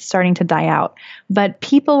advice is starting to die out, but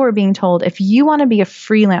people were being told if you want to be a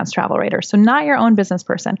freelance travel writer, so not your own business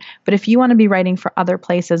person, but if you want to be writing for other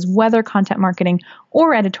places, whether content marketing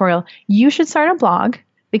or editorial, you should start a blog,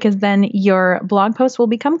 because then your blog posts will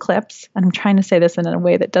become clips. And I'm trying to say this in a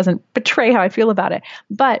way that doesn't betray how I feel about it.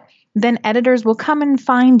 But then editors will come and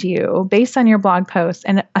find you based on your blog posts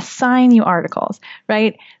and assign you articles,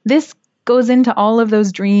 right? This goes into all of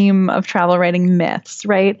those dream of travel writing myths,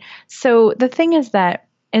 right? So the thing is that,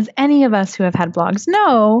 as any of us who have had blogs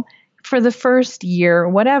know, for the first year,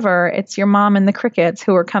 whatever, it's your mom and the crickets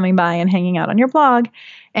who are coming by and hanging out on your blog.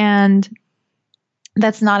 And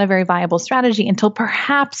that's not a very viable strategy until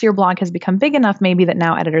perhaps your blog has become big enough, maybe that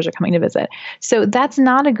now editors are coming to visit. So that's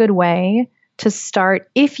not a good way to start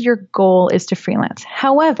if your goal is to freelance.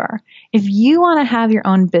 However, if you want to have your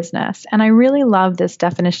own business, and I really love this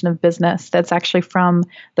definition of business that's actually from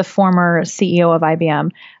the former CEO of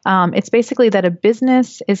IBM, it's basically that a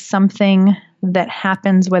business is something that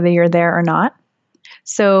happens whether you're there or not.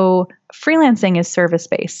 So freelancing is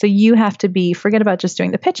service-based. So you have to be, forget about just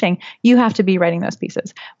doing the pitching, you have to be writing those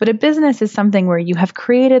pieces. But a business is something where you have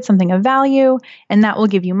created something of value, and that will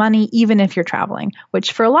give you money even if you're traveling,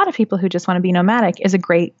 which for a lot of people who just want to be nomadic is a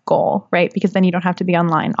great goal, right? Because then you don't have to be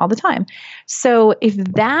online all the time. So if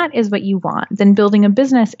that is what you want, then building a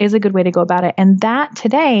business is a good way to go about it. And that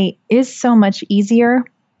today is so much easier,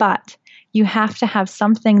 but you have to have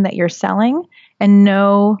something that you're selling and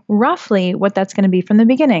know roughly what that's going to be from the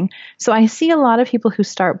beginning. So I see a lot of people who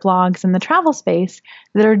start blogs in the travel space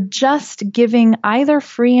that are just giving either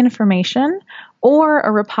free information or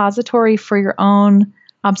a repository for your own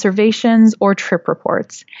observations or trip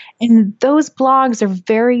reports. And those blogs are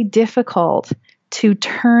very difficult to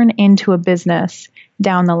turn into a business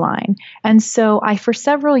down the line. And so I, for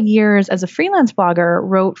several years as a freelance blogger,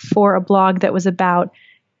 wrote for a blog that was about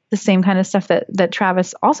the same kind of stuff that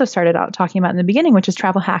Travis also started out talking about in the beginning, which is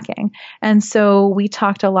travel hacking. And so we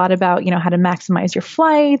talked a lot about, how to maximize your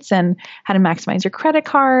flights and how to maximize your credit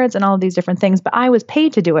cards and all of these different things. But I was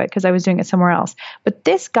paid to do it because I was doing it somewhere else. But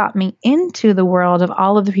this got me into the world of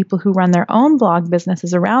all of the people who run their own blog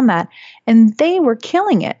businesses around that. And they were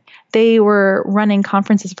killing it. They were running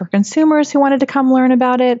conferences for consumers who wanted to come learn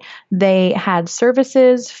about it. They had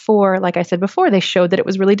services for, like I said before, they showed that it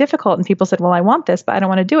was really difficult. And people said, well, I want this, but I don't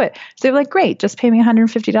want to do it. So they were like, great, just pay me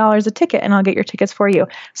 $150 a ticket and I'll get your tickets for you.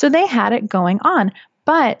 So they had it going on.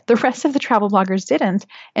 But the rest of the travel bloggers didn't.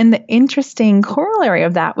 And the interesting corollary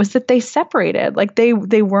of that was that they separated. Like they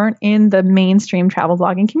weren't in the mainstream travel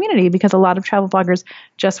blogging community because a lot of travel bloggers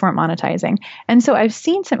just weren't monetizing. And so I've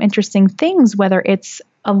seen some interesting things, whether it's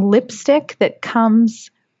a lipstick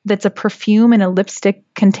that's a perfume in a lipstick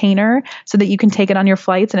container so that you can take it on your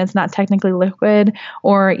flights and it's not technically liquid,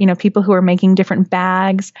 or, people who are making different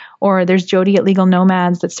bags, or there's Jody at Legal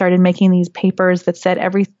Nomads that started making these papers that said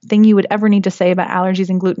everything you would ever need to say about allergies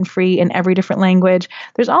and gluten-free in every different language.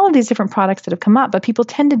 There's all of these different products that have come up, but people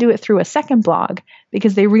tend to do it through a second blog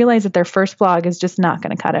because they realize that their first blog is just not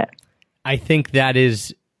going to cut it. I think that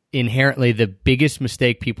is inherently the biggest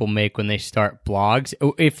mistake people make when they start blogs,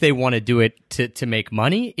 if they want to do it to make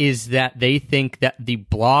money, is that they think that the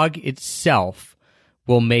blog itself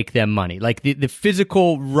will make them money. Like the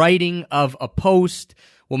physical writing of a post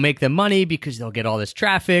will make them money because they'll get all this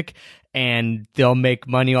traffic and they'll make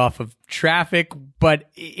money off of traffic. But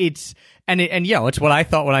it's what I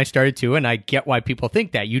thought when I started too. And I get why people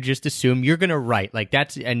think that. You just assume you're going to write like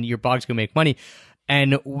and your blog's going to make money.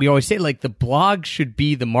 And we always say like the blog should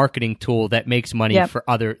be the marketing tool that makes money for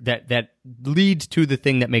that leads to the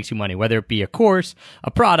thing that makes you money, whether it be a course,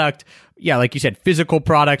 a product. Yeah, like you said, physical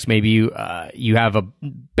products. Maybe you have a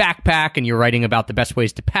backpack and you're writing about the best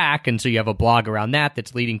ways to pack. And so you have a blog around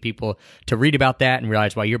that's leading people to read about that and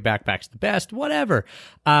realize why your backpack's the best, whatever.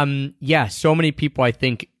 So many people, I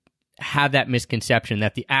think, have that misconception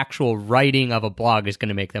that the actual writing of a blog is going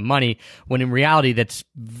to make them money, when in reality that's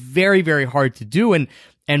very, very hard to do. And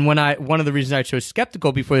one of the reasons I was so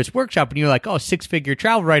skeptical before this workshop, and you're like, oh, 6-figure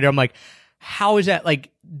travel writer, I'm like, how is that? Like,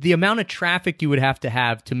 the amount of traffic you would have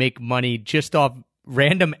to make money just off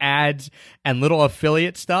random ads and little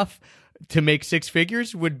affiliate stuff to make 6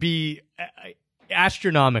 figures would be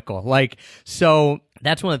astronomical. Like, so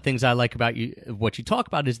that's one of the things I like about you, what you talk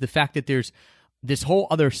about, is the fact that there's this whole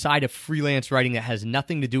other side of freelance writing that has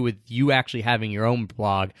nothing to do with you actually having your own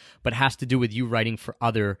blog, but has to do with you writing for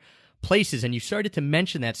other places. And you started to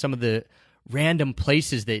mention that some of the random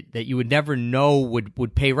places that you would never know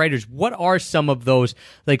would pay writers. What are some of those,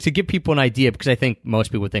 like, to give people an idea? Because I think most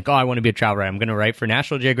people would think, oh, I want to be a travel writer. I'm going to write for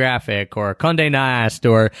National Geographic or Condé Nast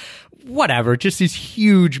or whatever, just these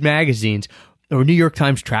huge magazines or New York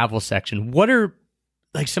Times travel section. What are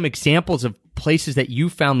like some examples of places that you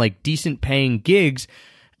found like decent paying gigs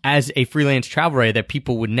as a freelance travel writer that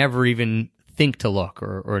people would never even think to look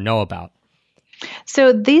or know about?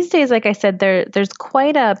 So these days, like I said, there's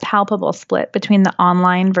quite a palpable split between the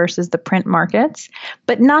online versus the print markets,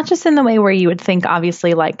 but not just in the way where you would think,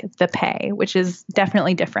 obviously, like the pay, which is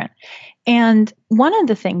definitely different. And one of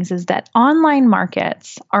the things is that online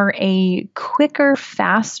markets are a quicker,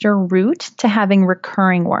 faster route to having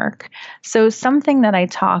recurring work. So something that I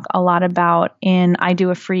talk a lot about I do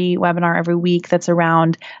a free webinar every week that's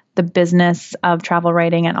around the business of travel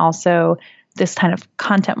writing and also this kind of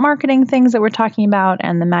content marketing things that we're talking about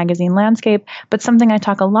and the magazine landscape. But something I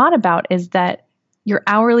talk a lot about is that your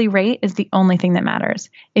hourly rate is the only thing that matters.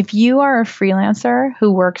 If you are a freelancer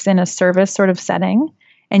who works in a service sort of setting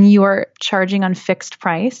and you are charging on fixed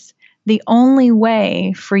price, the only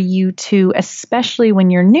way for you to, especially when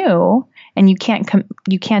you're new and you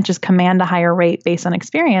can't just command a higher rate based on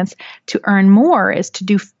experience, to earn more is to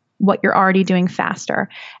do what you're already doing faster.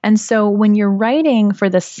 And so when you're writing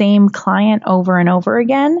for the same client over and over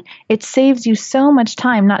again, it saves you so much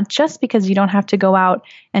time, not just because you don't have to go out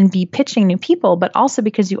and be pitching new people, but also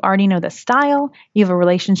because you already know the style, you have a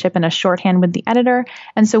relationship and a shorthand with the editor.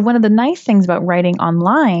 And so one of the nice things about writing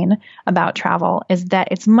online about travel is that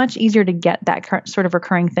it's much easier to get that sort of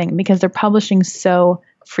recurring thing because they're publishing so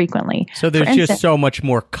frequently. So there's just so much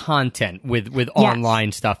more content with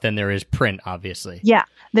online stuff than there is print, obviously. Yeah,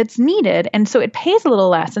 that's needed. And so it pays a little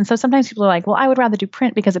less. And so sometimes people are like, well, I would rather do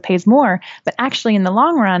print because it pays more. But actually, in the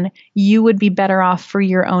long run, you would be better off for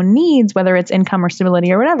your own needs, whether it's income or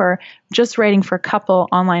stability or whatever, just writing for a couple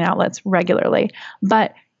online outlets regularly.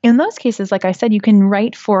 But in those cases, like I said, you can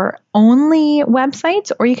write for only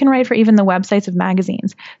websites or you can write for even the websites of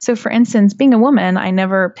magazines. So for instance, being a woman, I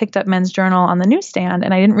never picked up Men's Journal on the newsstand,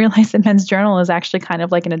 and I didn't realize that Men's Journal is actually kind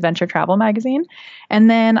of like an adventure travel magazine. And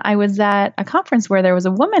then I was at a conference where there was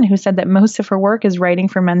a woman who said that most of her work is writing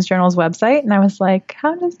for Men's Journal's website. And I was like,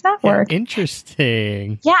 how does that work?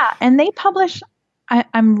 Interesting. Yeah. And they publish,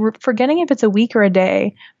 I'm forgetting if it's a week or a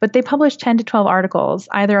day, but they publish 10 to 12 articles,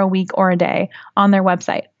 either a week or a day, on their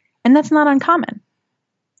website. And that's not uncommon.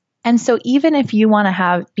 And so even if you want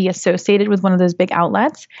to be associated with one of those big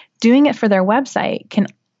outlets, doing it for their website can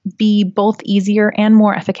be both easier and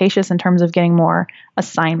more efficacious in terms of getting more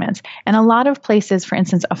assignments. And a lot of places, for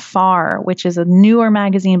instance, Afar, which is a newer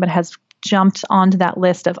magazine but has jumped onto that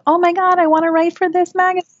list of, oh my God, I want to write for this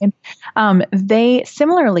magazine. They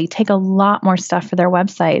similarly take a lot more stuff for their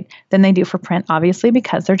website than they do for print, obviously,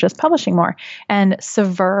 because they're just publishing more. And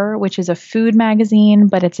Saveur, which is a food magazine,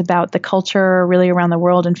 but it's about the culture really around the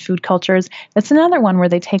world and food cultures. That's another one where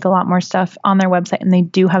they take a lot more stuff on their website, and they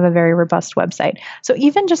do have a very robust website. So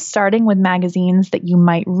even just starting with magazines that you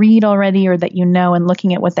might read already or that you know and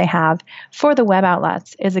looking at what they have for the web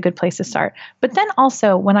outlets is a good place to start. But then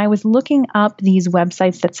also, when I was looking up these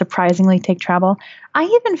websites that surprisingly take travel, I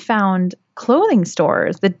even found clothing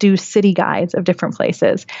stores that do city guides of different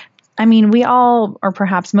places. I mean, we all, or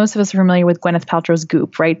perhaps most of us are familiar with Gwyneth Paltrow's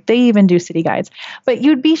Goop, right? They even do city guides. But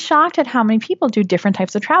you'd be shocked at how many people do different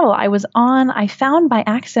types of travel. I found by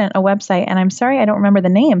accident a website, and I'm sorry I don't remember the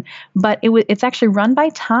name, but it's actually run by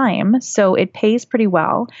Time, so it pays pretty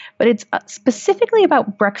well. But it's specifically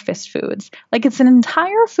about breakfast foods. Like, it's an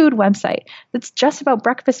entire food website that's just about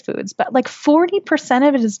breakfast foods, but like 40%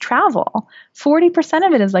 of it is travel. 40%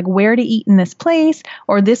 of it is like where to eat in this place,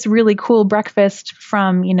 or this really cool breakfast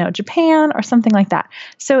from, Japan or something like that.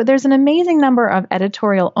 So there's an amazing number of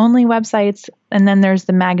editorial only websites, and then there's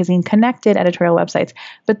the magazine connected editorial websites.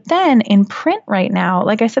 But then in print right now,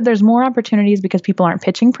 like I said, there's more opportunities because people aren't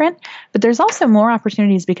pitching print, but there's also more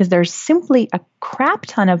opportunities because there's simply a crap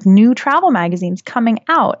ton of new travel magazines coming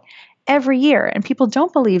out every year. And people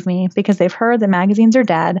don't believe me because they've heard that magazines are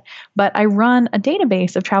dead, but I run a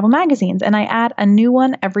database of travel magazines and I add a new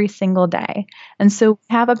one every single day. And so we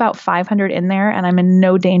have about 500 in there, and I'm in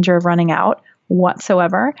no danger of running out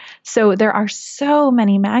whatsoever. So there are so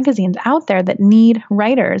many magazines out there that need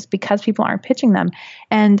writers because people aren't pitching them.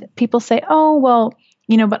 And people say, oh, well,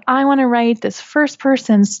 but I want to write this first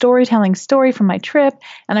person storytelling story from my trip,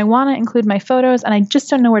 and I want to include my photos, and I just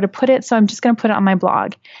don't know where to put it, so I'm just going to put it on my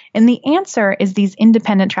blog. And the answer is these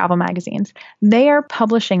independent travel magazines. They are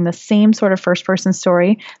publishing the same sort of first person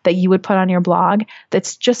story that you would put on your blog.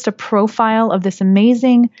 That's just a profile of this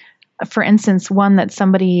amazing, for instance, one that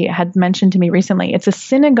somebody had mentioned to me recently. It's a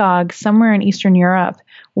synagogue somewhere in Eastern Europe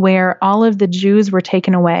where all of the Jews were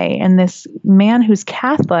taken away. And this man who's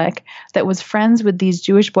Catholic that was friends with these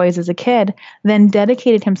Jewish boys as a kid then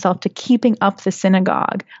dedicated himself to keeping up the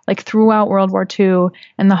synagogue, like throughout World War II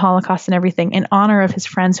and the Holocaust and everything, in honor of his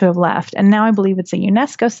friends who have left. And now I believe it's a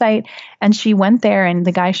UNESCO site. And she went there and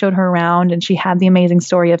the guy showed her around and she had the amazing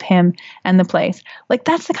story of him and the place. Like,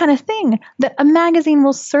 that's the kind of thing that a magazine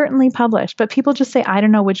will certainly publish. But people just say, I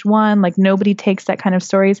don't know which one. Like, nobody takes that kind of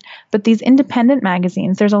stories. But these independent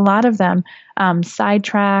magazines, there's a lot of them.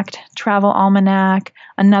 Sidetracked, Travel Almanac,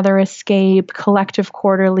 Another Escape, Collective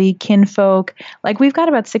Quarterly, Kinfolk. Like, we've got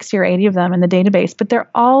about 60 or 80 of them in the database, but they're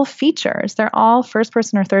all features. They're all first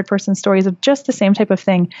person or third person stories of just the same type of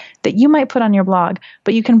thing that you might put on your blog,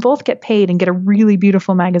 but you can both get paid and get a really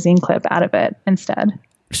beautiful magazine clip out of it instead.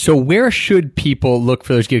 So where should people look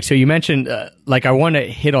for those gigs? So you mentioned, I want to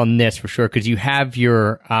hit on this for sure, because you have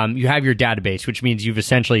your database, which means you've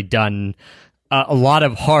essentially done a lot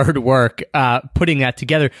of hard work putting that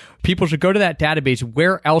together. People should go to that database.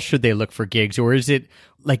 Where else should they look for gigs? Or is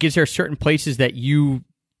there certain places that you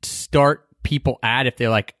start people at if they're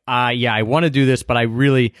like, yeah, I want to do this, but I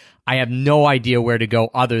have no idea where to go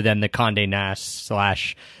other than the Condé Nast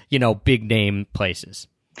 / big name places?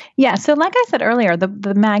 Yeah. So like I said earlier,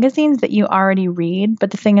 the magazines that you already read, but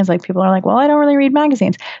the thing is, like, people are like, well, I don't really read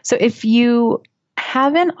magazines. So if you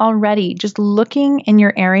haven't already, just looking in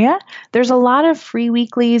your area, there's a lot of free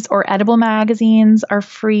weeklies, or edible magazines are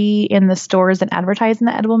free in the stores that advertise in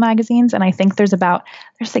the edible magazines. And I think there's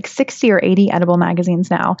like 60 or 80 edible magazines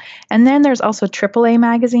now. And then there's also AAA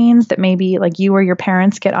magazines that maybe like you or your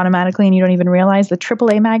parents get automatically and you don't even realize. The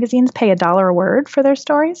AAA magazines pay $1 a word for their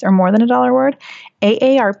stories, or more than $1 a word.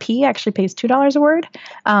 AARP actually pays $2 a word.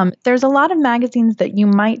 There's a lot of magazines that you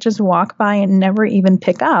might just walk by and never even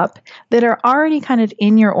pick up that are already kind of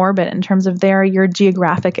in your orbit in terms of your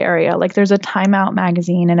geographic area. Like, there's a Time Out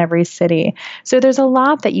magazine in every city. So there's a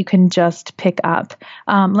lot that you can just pick up.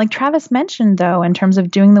 Like Travis mentioned, though, in terms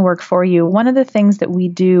of doing the work for you, one of the things that we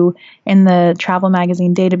do in the travel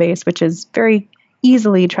magazine database, which is very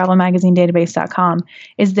easily travelmagazinedatabase.com,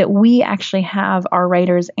 is that we actually have our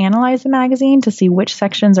writers analyze the magazine to see which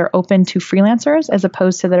sections are open to freelancers as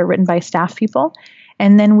opposed to that are written by staff people.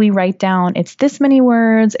 And then we write down, it's this many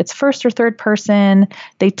words, it's first or third person.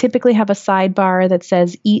 They typically have a sidebar that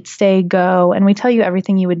says eat, stay, go. And we tell you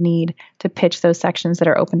everything you would need to pitch those sections that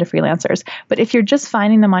are open to freelancers. But if you're just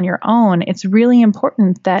finding them on your own, it's really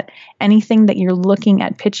important that anything that you're looking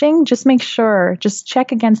at pitching, just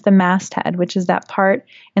check against the masthead, which is that part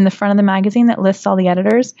in the front of the magazine that lists all the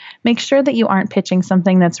editors. Make sure that you aren't pitching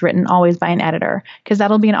something that's written always by an editor, because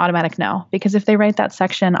that'll be an automatic no. Because if they write that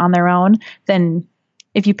section on their own, then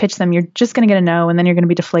if you pitch them, you're just going to get a no, and then you're going to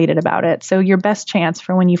be deflated about it. So your best chance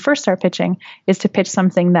for when you first start pitching is to pitch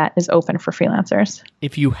something that is open for freelancers.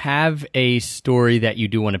 If you have a story that you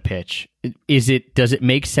do want to pitch, does it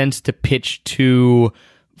make sense to pitch to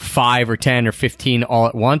 5 or 10 or 15 all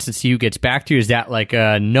at once and see who gets back to you? Is that like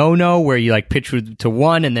a no where you like pitch to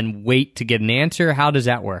one and then wait to get an answer? How does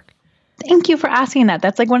that work? Thank you for asking that.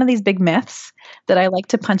 That's like one of these big myths that I like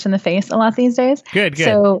to punch in the face a lot these days. Good.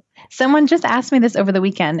 So someone just asked me this over the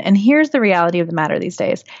weekend, and here's the reality of the matter these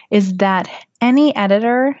days, is that any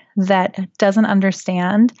editor that doesn't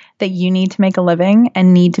understand that you need to make a living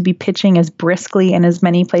and need to be pitching as briskly in as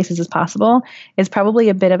many places as possible is probably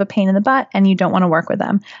a bit of a pain in the butt, and you don't want to work with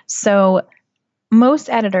them. So most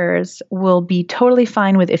editors will be totally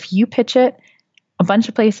fine with if you pitch it a bunch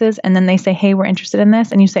of places and then they say, hey, we're interested in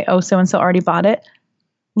this, and you say, oh, so-and-so already bought it.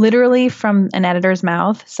 Literally from an editor's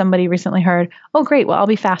mouth, somebody recently heard, oh, great, well, I'll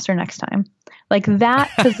be faster next time. Like that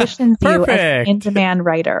positions you as an in-demand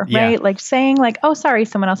writer, right? Yeah. Like saying like, oh, sorry,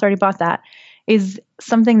 someone else already bought that is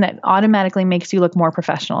something that automatically makes you look more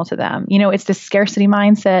professional to them. You know, it's this scarcity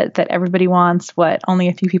mindset that everybody wants what only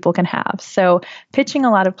a few people can have. So pitching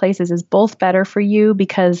a lot of places is both better for you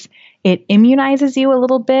because it immunizes you a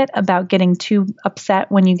little bit about getting too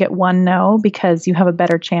upset when you get one no, because you have a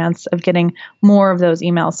better chance of getting more of those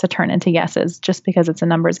emails to turn into yeses just because it's a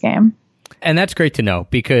numbers game. And that's great to know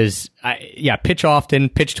because, pitch often,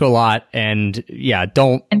 pitch to a lot, and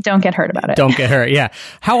don't get hurt about it. Don't get hurt. Yeah.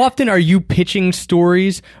 How often are you pitching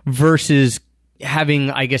stories versus having,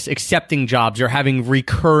 I guess, accepting jobs or having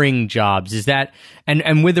recurring jobs? Is that,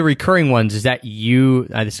 and with the recurring ones, is that you,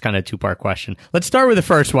 this is kind of a two-part question. Let's start with the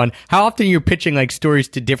first one. How often are you pitching like stories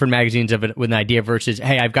to different magazines with an idea versus,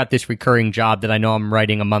 hey, I've got this recurring job that I know I'm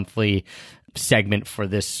writing a monthly segment for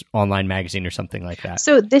this online magazine or something like that?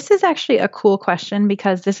 So this is actually a cool question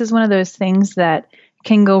because this is one of those things that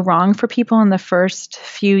can go wrong for people in the first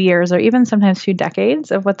few years or even sometimes few decades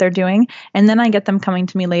of what they're doing. And then I get them coming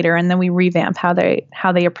to me later and then we revamp how they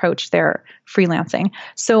approach their freelancing.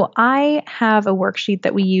 So I have a worksheet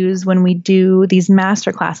that we use when we do these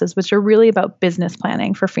master classes, which are really about business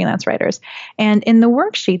planning for freelance writers. And in the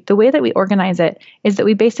worksheet, the way that we organize it is that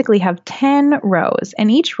we basically have 10 rows and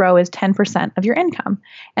each row is 10% of your income.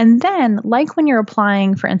 And then like when you're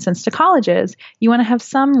applying, for instance, to colleges, you want to have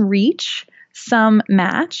some reach, some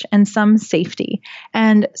match, and some safety.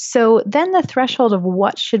 And so then the threshold of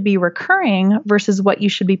what should be recurring versus what you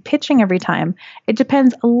should be pitching every time, it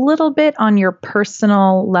depends a little bit on your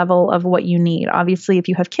personal level of what you need. Obviously, if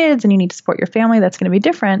you have kids and you need to support your family, that's going to be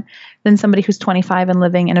different than somebody who's 25 and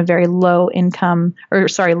living in a very low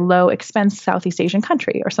expense Southeast Asian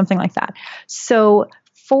country or something like that. So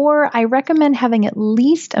I recommend having at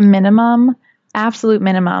least a absolute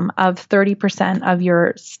minimum of 30% of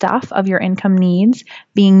your stuff, of your income needs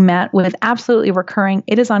being met with absolutely recurring.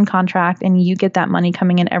 It is on contract and you get that money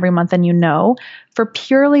coming in every month and for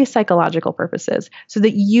purely psychological purposes so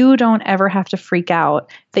that you don't ever have to freak out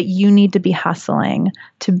that you need to be hustling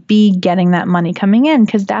to be getting that money coming in,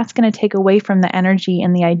 because that's going to take away from the energy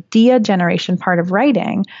and the idea generation part of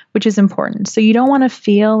writing, which is important. So you don't want to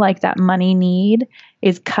feel like that money need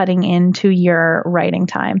is cutting into your writing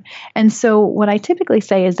time. And so what I typically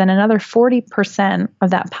say is then another 40% of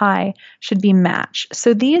that pie should be matched.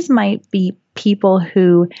 So these might be people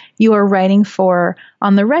who you are writing for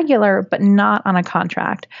on the regular, but not on a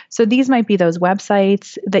contract. So these might be those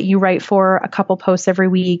websites that you write for a couple posts every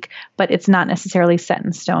week, but it's not necessarily set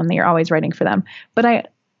in stone that you're always writing for them.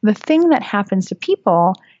 But the thing that happens to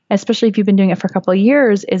people, especially if you've been doing it for a couple of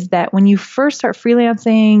years, is that when you first start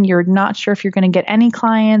freelancing, you're not sure if you're going to get any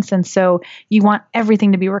clients. And so you want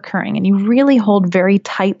everything to be recurring and you really hold very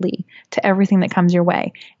tightly to everything that comes your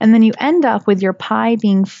way. And then you end up with your pie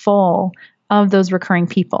being full of those recurring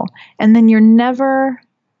people. And then you're never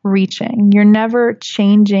reaching, you're never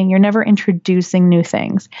changing, you're never introducing new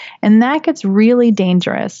things. And that gets really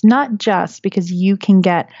dangerous, not just because you can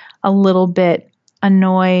get a little bit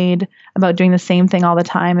annoyed about doing the same thing all the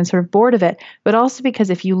time and sort of bored of it, but also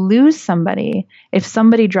because if you lose somebody, if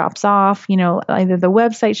somebody drops off, either the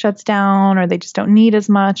website shuts down or they just don't need as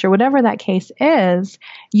much or whatever that case is,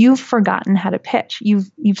 you've forgotten how to pitch.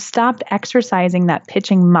 You've stopped exercising that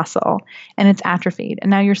pitching muscle and it's atrophied.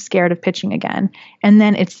 And now you're scared of pitching again. And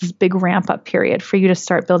then it's this big ramp up period for you to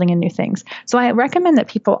start building in new things. So I recommend that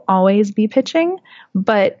people always be pitching,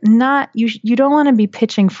 but you don't want to be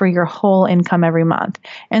pitching for your whole income every month.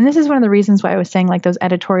 And this is one of the reasons why I was saying like those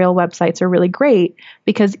editorial websites are really great,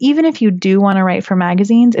 because even if you do want to write for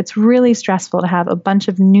magazines, it's really stressful to have a bunch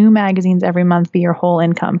of new magazines every month be your whole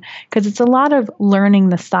income, because it's a lot of learning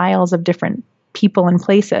the styles of different people and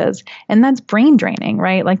places. And that's brain draining,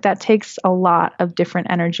 right? Like that takes a lot of different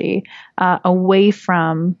energy away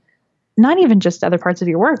from not even just other parts of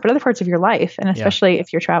your work, but other parts of your life. And especially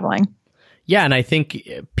if you're traveling. Yeah. And I think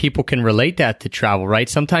people can relate that to travel, right?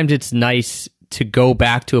 Sometimes it's nice to go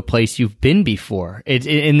back to a place you've been before. It's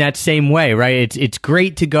in that same way, right? It's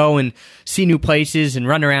great to go and see new places and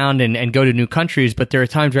run around and go to new countries, but there are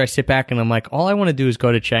times where I sit back and I'm like, all I want to do is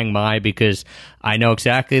go to Chiang Mai because I know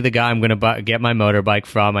exactly the guy I'm going to get my motorbike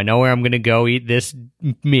from. I know where I'm going to go eat this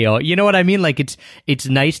meal. You know what I mean? Like it's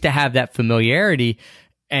nice to have that familiarity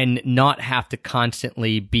and not have to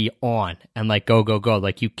constantly be on and like go.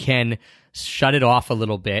 Like you can shut it off a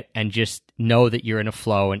little bit and just know that you're in a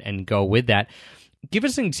flow and go with that. Give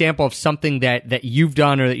us an example of something that you've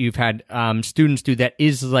done or that you've had students do that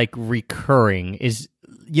is like recurring.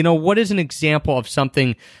 What is an example of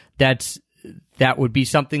something that would be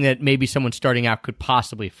something that maybe someone starting out could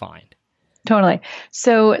possibly find? Totally.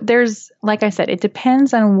 So there's, like I said, it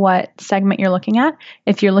depends on what segment you're looking at.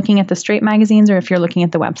 If you're looking at the straight magazines or if you're looking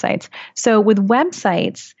at the websites. So with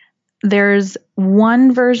websites, there's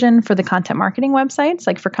one version for the content marketing websites,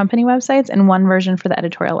 like for company websites, and one version for the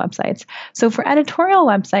editorial websites. So for editorial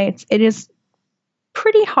websites, it is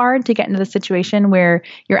pretty hard to get into the situation where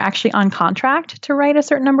you're actually on contract to write a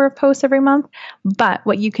certain number of posts every month. But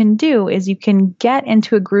what you can do is you can get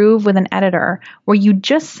into a groove with an editor where you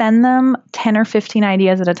just send them 10 or 15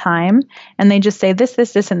 ideas at a time, and they just say this,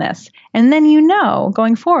 and this. And then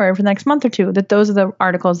going forward for the next month or two that those are the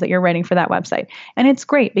articles that you're writing for that website. And it's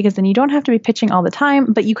great because then you don't have to be pitching all the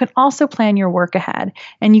time, but you can also plan your work ahead.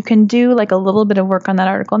 And you can do like a little bit of work on that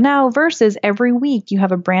article now versus every week you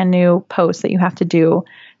have a brand new post that you have to do,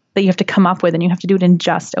 that you have to come up with, and you have to do it in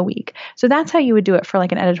just a week. So that's how you would do it for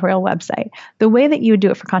like an editorial website. The way that you would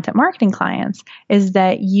do it for content marketing clients is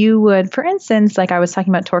that you would, for instance, like I was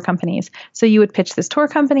talking about tour companies. So you would pitch this tour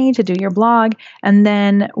company to do your blog and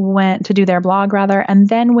then to do their blog rather. And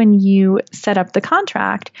then when you set up the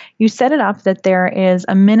contract, you set it up that there is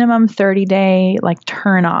a minimum 30-day like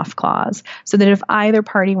turn off clause so that if either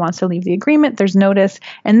party wants to leave the agreement, there's notice.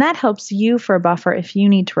 And that helps you for a buffer if you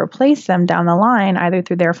need to replace them down the line, either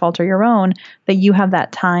through their fault or your own, that you have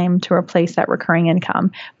that time to replace that recurring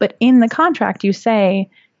income. But in the contract, you say,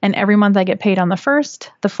 and every month I get paid on the 1st,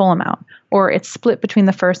 the full amount, or it's split between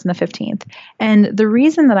the 1st and the 15th. And the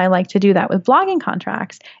reason that I like to do that with blogging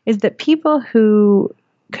contracts is that people who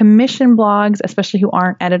commission blogs, especially who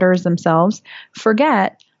aren't editors themselves,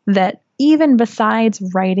 forget that even besides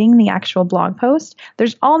writing the actual blog post,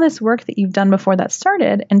 there's all this work that you've done before that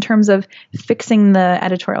started in terms of fixing the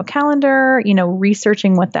editorial calendar,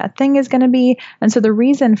 researching what that thing is going to be. And so the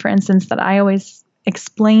reason, for instance, that I always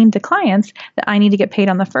explain to clients that I need to get paid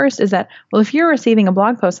on the 1st is that, well, if you're receiving a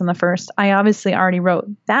blog post on the 1st, I obviously already wrote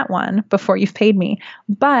that one before you've paid me,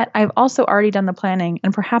 but I've also already done the planning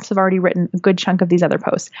and perhaps have already written a good chunk of these other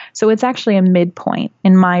posts. So it's actually a midpoint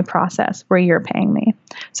in my process where you're paying me.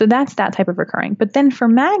 So that's that type of recurring. But then for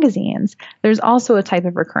magazines, there's also a type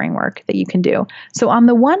of recurring work that you can do. So on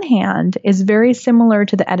the one hand is very similar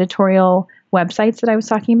to the editorial websites that I was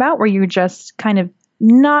talking about, where you're just kind of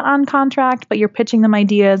not on contract, but you're pitching them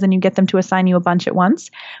ideas and you get them to assign you a bunch at once.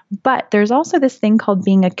 But there's also this thing called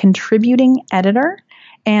being a contributing editor.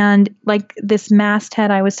 And like this masthead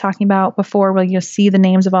I was talking about before, where you'll see the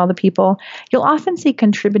names of all the people, you'll often see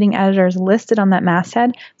contributing editors listed on that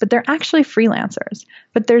masthead, but they're actually freelancers.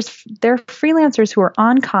 But they're freelancers who are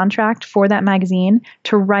on contract for that magazine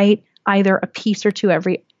to write either a piece or two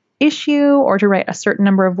every issue, or to write a certain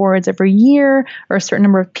number of words every year, or a certain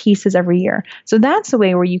number of pieces every year. So that's a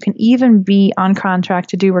way where you can even be on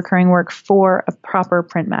contract to do recurring work for a proper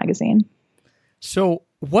print magazine. So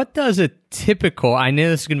what does a typical, I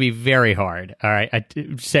know this is going to be very hard, all right,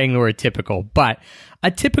 saying the word typical, but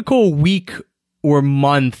a typical week or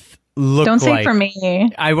month look like? Don't say for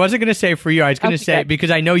me. I wasn't going to say for you. I was going to say,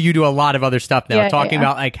 because I know you do a lot of other stuff now, talking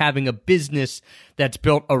about like having a business that's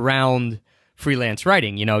built around freelance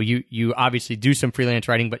writing. You obviously do some freelance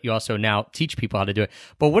writing, but you also now teach people how to do it.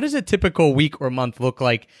 But what does a typical week or month look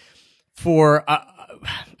like for,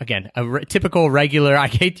 again, a typical regular, I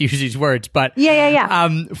hate to use these words, but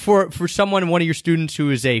for someone, one of your students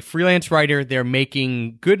who is a freelance writer, they're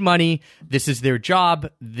making good money. This is their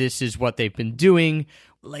job. This is what they've been doing.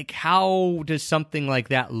 Like, how does something like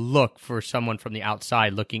that look for someone from the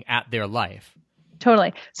outside looking at their life?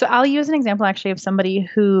 Totally. So I'll use an example actually of somebody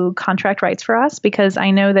who contract writes for us, because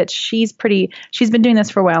I know that she's been doing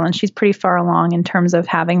this for a while and she's pretty far along in terms of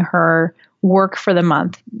having her work for the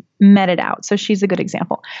month meted out. So she's a good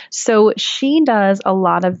example. So she does a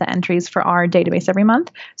lot of the entries for our database every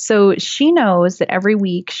month. So she knows that every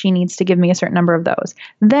week she needs to give me a certain number of those.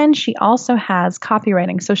 Then she also has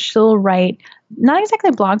copywriting. So she'll write not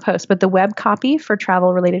exactly blog posts, but the web copy for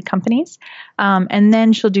travel related companies. And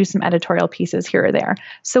then she'll do some editorial pieces here or there.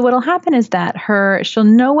 So what'll happen is that she'll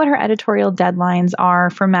know what her editorial deadlines are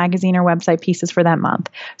for magazine or website pieces for that month.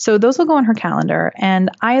 So those will go on her calendar, and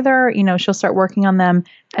either, she'll start working on them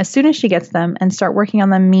as soon as she gets them, and start working on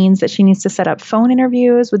them means that she needs to set up phone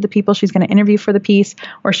interviews with the people she's going to interview for the piece,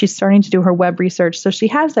 or she's starting to do her web research. So she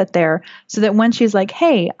has that there so that when she's like,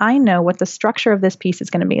 hey, I know what the structure of this piece is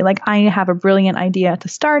going to be. Like, I have a brilliant idea to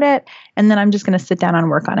start it, and then I'm just going to sit down and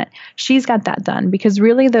work on it. She's got that done, because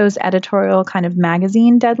really those editorial kind of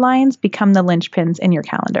magazine deadlines become the linchpins in your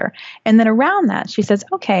calendar. And then around that, she says,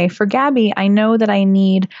 okay, for Gabby, I know that I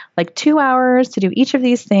need like 2 hours to do each of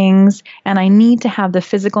these things, and I need to have the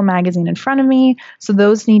physical magazine in front of me. So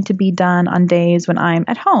those need to be done on days when I'm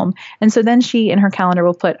at home. And so then she in her calendar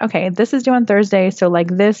will put, okay, this is due on Thursday. So like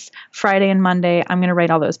this Friday and Monday, I'm going to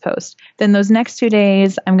write all those posts. Then those next 2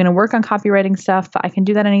 days, I'm going to work on copywriting stuff. I can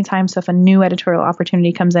do that anytime. So if a new editorial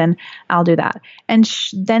opportunity comes in, I'll do that. And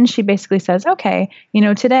then she basically says, okay,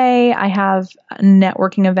 today I have a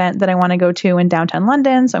networking event that I want to go to in downtown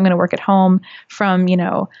London. So I'm going to work at home from,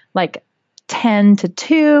 like 10 to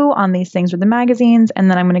 2 on these things with the magazines.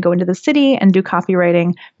 And then I'm going to go into the city and do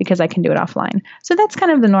copywriting because I can do it offline. So that's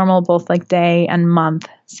kind of the normal, both like day and month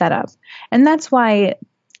setup. And that's why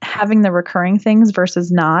having the recurring things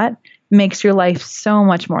versus not makes your life so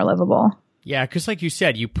much more livable. Yeah, because like you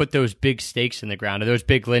said, you put those big stakes in the ground, or those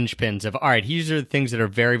big linchpins of, all right, these are the things that are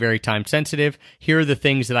very, very time sensitive. Here are the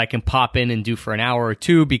things that I can pop in and do for an hour or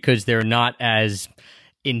two because they're not as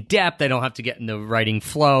in depth. I don't have to get in the writing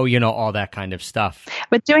flow, all that kind of stuff.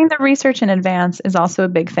 But doing the research in advance is also a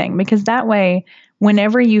big thing, because that way,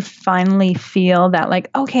 whenever you finally feel that like,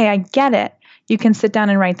 okay, I get it, you can sit down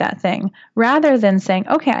and write that thing, rather than saying,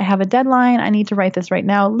 okay, I have a deadline, I need to write this right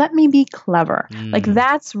now, let me be clever. Like,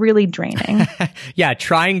 that's really draining. Yeah,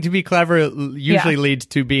 trying to be clever usually leads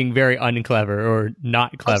to being very unclever or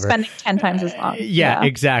not clever. Or spending 10 times as long. Yeah,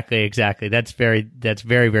 exactly. That's very,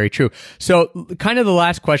 very true. So kind of the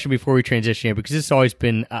last question before we transition here, because this has always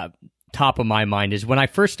been top of my mind, is when I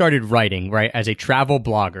first started writing, right, as a travel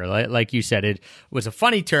blogger, like you said, it was a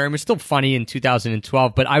funny term. It's still funny in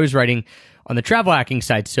 2012, but I was writing on the travel hacking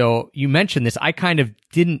side. So you mentioned this. I kind of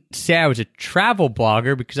didn't say I was a travel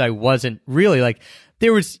blogger because I wasn't really, like,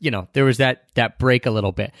 there was that break a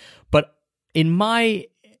little bit. But in my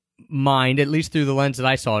mind, at least through the lens that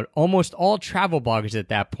I saw it, almost all travel bloggers at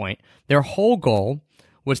that point, their whole goal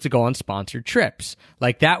was to go on sponsored trips.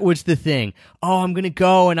 Like, that was the thing. Oh, I'm going to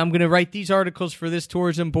go and I'm going to write these articles for this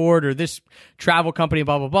tourism board or this travel company,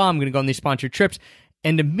 blah, blah, blah. I'm going to go on these sponsored trips.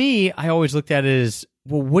 And to me, I always looked at it as,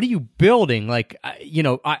 well, what are you building? Like,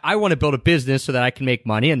 I want to build a business so that I can make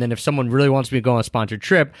money. And then if someone really wants me to go on a sponsored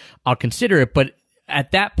trip, I'll consider it. But at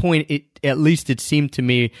that point, at least it seemed to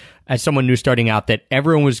me, as someone new starting out, that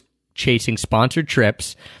everyone was chasing sponsored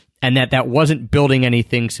trips, and that wasn't building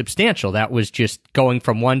anything substantial. That was just going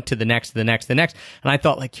from one to the next, to the next, to the next. And I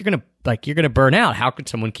thought, you're going to burn out. How could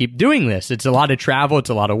someone keep doing this? It's a lot of travel. It's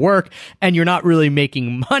a lot of work, and you're not really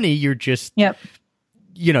making money. You're just,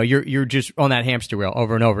 you're just on that hamster wheel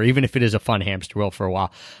over and over, even if it is a fun hamster wheel for a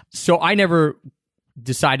while. So I never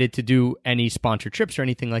decided to do any sponsored trips or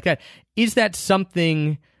anything like that. Is that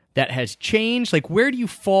something that has changed? Like, where do you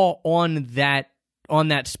fall on that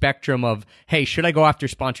spectrum of, hey, should I go after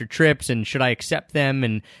sponsored trips and should I accept them?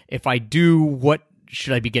 And if I do, what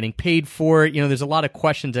should I be getting paid for it? There's a lot of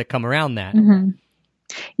questions that come around that. Mm-hmm.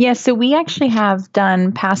 Yeah, so we actually have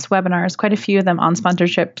done past webinars, quite a few of them on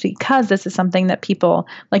sponsorship, because this is something that people,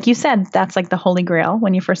 like you said, that's like the holy grail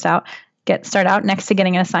when you first start out. Next to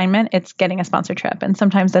getting an assignment, it's getting a sponsored trip. And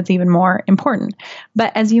sometimes that's even more important.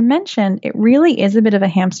 But as you mentioned, it really is a bit of a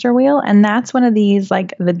hamster wheel. And that's one of these,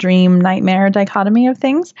 like, the dream nightmare dichotomy of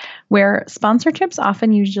things, where sponsored trips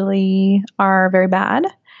often usually are very bad.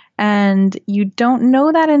 And you don't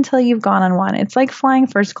know that until you've gone on one. It's like flying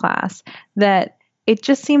first class, that it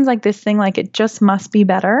just seems like this thing, like it just must be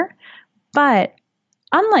better. But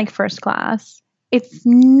unlike first class, it's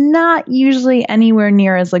not usually anywhere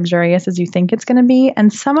near as luxurious as you think it's going to be.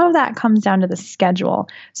 And some of that comes down to the schedule.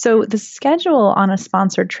 So the schedule on a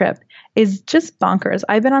sponsored trip is just bonkers.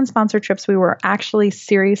 I've been on sponsored trips. We were actually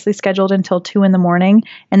seriously scheduled until 2 a.m.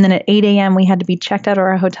 And then at 8 a.m., we had to be checked out of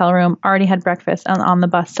our hotel room, already had breakfast, and on the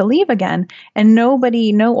bus to leave again. And no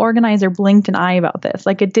organizer blinked an eye about this.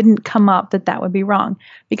 Like, it didn't come up that would be wrong.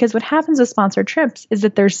 Because what happens with sponsored trips is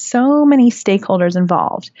that there's so many stakeholders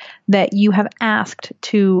involved that you have asked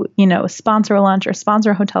to, sponsor a lunch or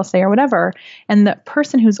sponsor a hotel stay or whatever. And the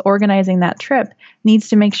person who's organizing that trip needs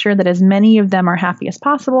to make sure that as many of them are happy as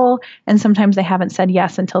possible. And sometimes they haven't said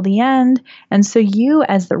yes until the end. And so you,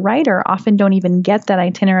 as the writer, often don't even get that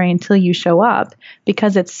itinerary until you show up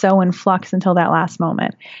because it's so in flux until that last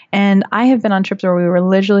moment. And I have been on trips where we were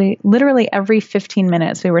literally every 15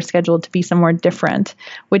 minutes, we were scheduled to be somewhere different,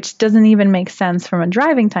 which doesn't even make sense from a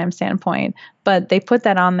driving time standpoint. But they put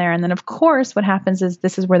that on there. And then, of course, what happens is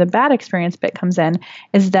this is where the bad experience bit comes in,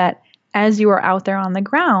 is that as you are out there on the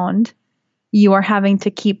ground, you are having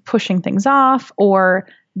to keep pushing things off or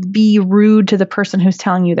be rude to the person who's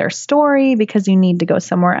telling you their story because you need to go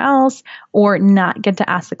somewhere else, or not get to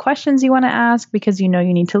ask the questions you want to ask because you know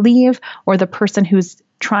you need to leave, or the person who's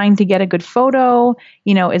trying to get a good photo,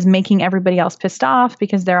 is making everybody else pissed off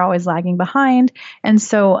because they're always lagging behind. And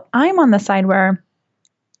so I'm on the side where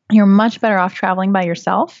you're much better off traveling by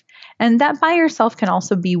yourself. And that by yourself can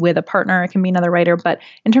also be with a partner. It can be another writer, but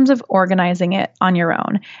in terms of organizing it on your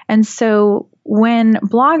own. And so when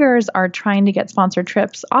bloggers are trying to get sponsored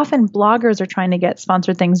trips, often bloggers are trying to get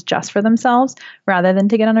sponsored things just for themselves rather than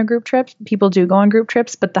to get on a group trip. People do go on group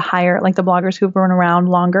trips, but the bloggers who've been around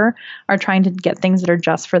longer are trying to get things that are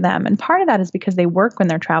just for them. And part of that is because they work when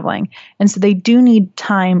they're traveling. And so they do need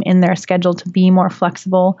time in their schedule to be more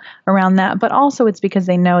flexible around that. But also it's because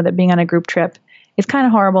they know that being on a group trip is kind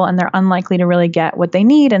of horrible and they're unlikely to really get what they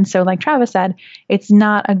need. And so like Travis said, it's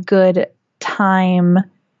not a good time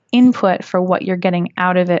input for what you're getting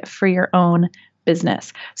out of it for your own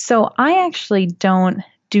business. So I actually don't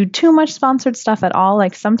do too much sponsored stuff at all.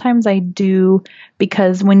 Like sometimes I do,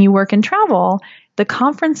 because when you work in travel, the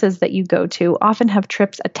conferences that you go to often have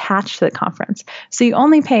trips attached to the conference. So you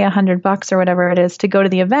only pay $100 or whatever it is to go to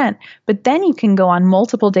the event, but then you can go on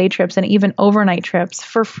multiple day trips and even overnight trips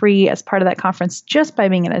for free as part of that conference just by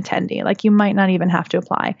being an attendee. Like you might not even have to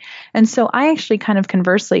apply. And so I actually kind of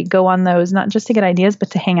conversely go on those, not just to get ideas,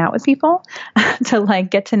 but to hang out with people, to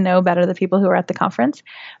like get to know better the people who are at the conference.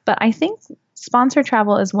 But I think sponsored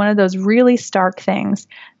travel is one of those really stark things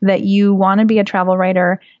that you want to be a travel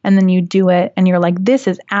writer and then you do it and you're like, this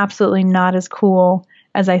is absolutely not as cool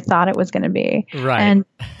as I thought it was going to be. Right. And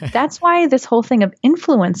that's why this whole thing of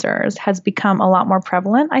influencers has become a lot more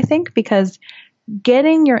prevalent, I think, because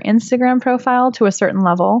getting your Instagram profile to a certain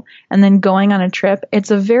level and then going on a trip,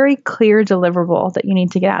 it's a very clear deliverable that you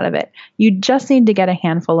need to get out of it. You just need to get a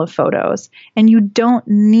handful of photos, and you don't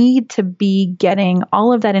need to be getting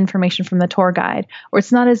all of that information from the tour guide, or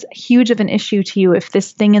it's not as huge of an issue to you if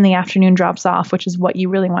this thing in the afternoon drops off, which is what you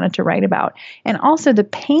really wanted to write about. And also the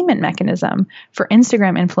payment mechanism for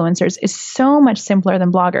Instagram influencers is so much simpler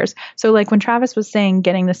than bloggers. So like when Travis was saying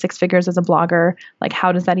getting the 6 figures as a blogger, like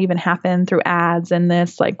how does that even happen through ads and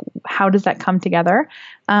this, like how does that come together?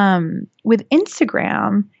 With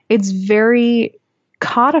Instagram, it's very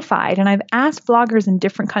codified. And I've asked bloggers in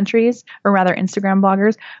different countries, or rather Instagram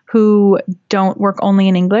bloggers who don't work only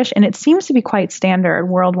in English, and it seems to be quite standard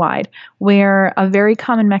worldwide, where a very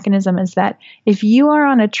common mechanism is that if you are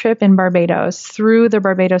on a trip in Barbados through the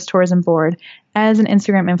Barbados Tourism Board as an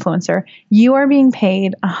Instagram influencer, you are being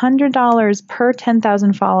paid $100 per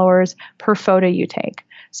 10,000 followers per photo you take.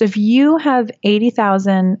 So if you have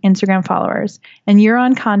 80,000 Instagram followers and you're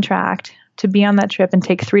on contract to be on that trip and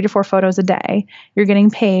take 3 to 4 photos a day, you're getting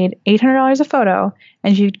paid $800 a photo.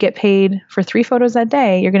 And if you get paid for 3 photos that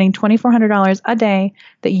day, you're getting $2,400 a day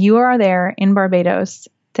that you are there in Barbados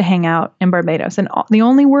to hang out in Barbados. And the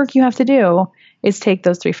only work you have to do is take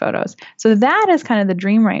those 3 photos. So that is kind of the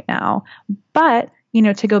dream right now. But,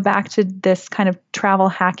 to go back to this kind of travel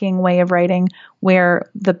hacking way of writing where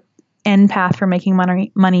the end path for making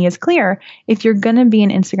money is clear. If you're going to be an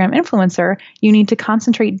Instagram influencer, you need to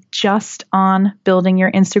concentrate just on building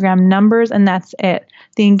your Instagram numbers, and that's it.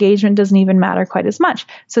 The engagement doesn't even matter quite as much.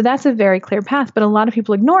 So that's a very clear path, but a lot of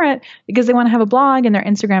people ignore it because they want to have a blog and their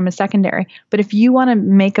Instagram is secondary. But if you want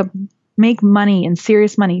to make money and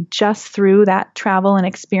serious money just through that travel and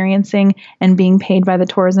experiencing and being paid by the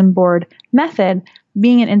tourism board method,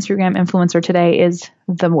 being an Instagram influencer today is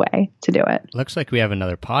the way to do it. Looks like we have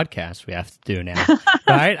another podcast we have to do now,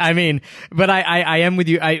 right? I mean, but I am with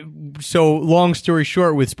you. So long story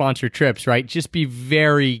short with sponsored trips, right? Just be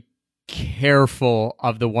very careful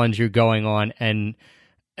of the ones you're going on and,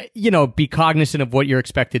 be cognizant of what you're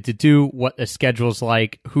expected to do, what the schedule's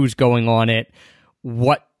like, who's going on it,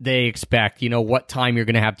 what they expect, what time you're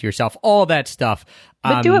going to have to yourself, all that stuff.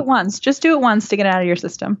 But do it once. Just do it once to get it out of your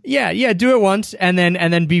system. Yeah, do it once and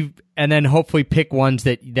then hopefully pick ones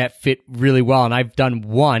that fit really well. And I've done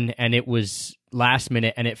one and it was last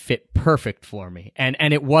minute and it fit perfect for me. And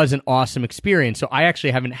it was an awesome experience. So I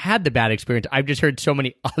actually haven't had the bad experience. I've just heard so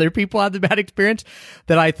many other people have the bad experience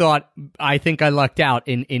that I think I lucked out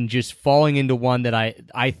in just falling into one that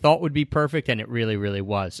I thought would be perfect, and it really, really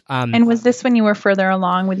was. And was this when you were further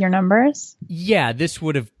along with your numbers? Yeah, this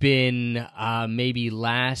would have been maybe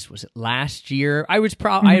last year? I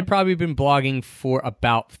had probably been blogging for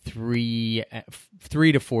about 3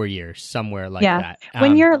 to 4 years, somewhere like that.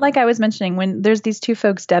 When you're, like I was mentioning, when there's these two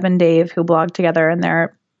folks, Deb and Dave, who blog together, and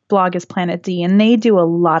their blog is Planet D, and they do a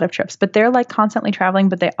lot of trips, but they're like constantly traveling,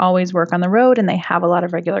 but they always work on the road, and they have a lot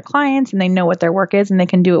of regular clients, and they know what their work is, and they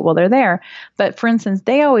can do it while they're there. But for instance,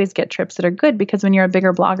 they always get trips that are good because when you're a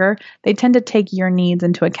bigger blogger, they tend to take your needs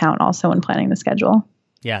into account also when planning the schedule.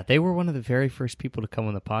 Yeah, they were one of the very first people to come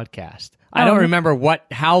on the podcast. I don't remember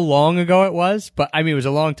how long ago it was, but I mean, it was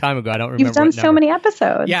a long time ago. I don't remember. You've done so many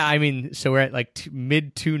episodes. Yeah, I mean, so we're at like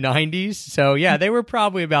mid 290s. So yeah, they were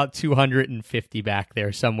probably about 250 back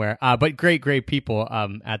there somewhere. But great people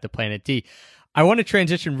at the Planet D. I want to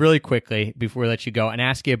transition really quickly before we let you go and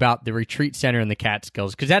ask you about the retreat center in the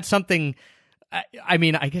Catskills, because that's something. I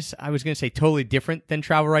mean, I guess I was going to say totally different than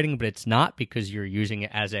travel writing, but it's not, because you're using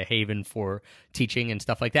it as a haven for teaching and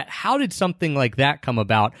stuff like that. How did something like that come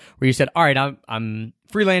about where you said, all right, I'm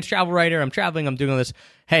freelance travel writer, I'm traveling, I'm doing all this.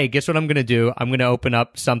 Hey, guess what I'm going to do? I'm going to open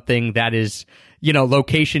up something that is,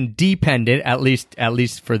 location dependent, at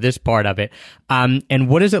least for this part of it. And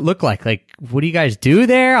what does it look like? Like, what do you guys do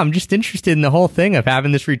there? I'm just interested in the whole thing of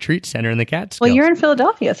having this retreat center in the Catskills. Well, you're in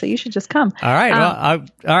Philadelphia, so you should just come. All right.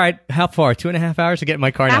 All right. How far? 2.5 hours to get in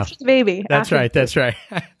my car now? After the baby. That's right.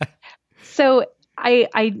 So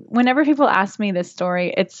I whenever people ask me this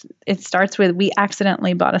story, it starts with, we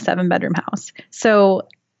accidentally bought a 7-bedroom house. So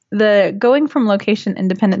the going from location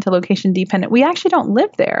independent to location dependent, we actually don't live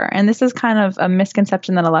there. And this is kind of a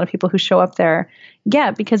misconception that a lot of people who show up there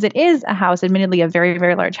get, because it is a house, admittedly a very,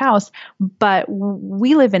 very large house, but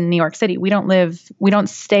we live in New York City. We don't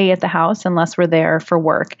stay at the house unless we're there for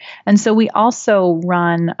work. And so we also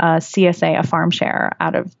run a CSA, a farm share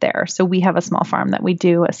out of there. So we have a small farm that we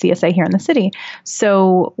do a CSA here in the city.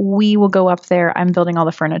 So we will go up there. I'm building all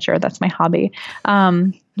the furniture. That's my hobby.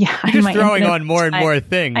 Yeah, you're just throwing on more and more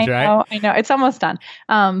things, right? I know. It's almost done.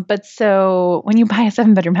 But so when you buy a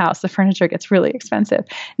 7-bedroom house, the furniture gets really expensive.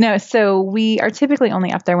 No, so we are typically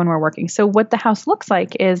only up there when we're working. So what the house looks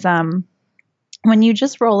like is when you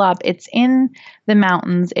just roll up, it's in the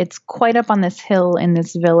mountains. It's quite up on this hill in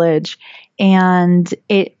this village. And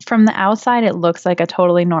from the outside, it looks like a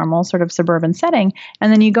totally normal sort of suburban setting.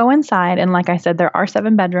 And then you go inside, and like I said, there are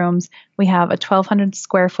 7 bedrooms. We have a 1,200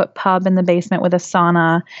 square foot pub in the basement with a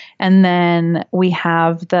sauna. And then we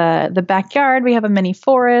have the backyard. We have a mini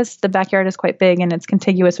forest. The backyard is quite big, and it's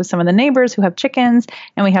contiguous with some of the neighbors who have chickens.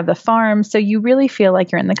 And we have the farm. So you really feel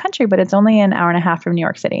like you're in the country, but it's only an hour and a half from New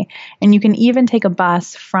York City. And you can even take a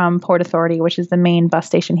bus from Port Authority, which is the main bus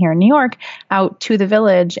station here in New York, out to the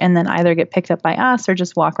village, and then either get picked up by us or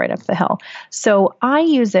just walk right up the hill. So I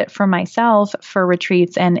use it for myself for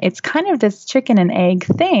retreats, and it's kind of this chicken and egg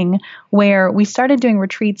thing where we started doing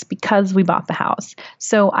retreats because we bought the house.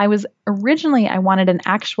 So I wanted an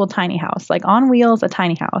actual tiny house, like on wheels, a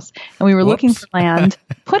tiny house, and we were looking for land,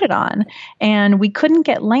 put it on, and we couldn't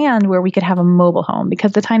get land where we could have a mobile home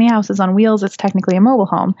because the tiny house is on wheels. It's technically a mobile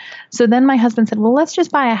home. So then my husband said, well, let's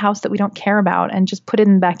just buy a house that we don't care about and just put it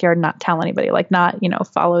in the backyard and not tell anybody, like not,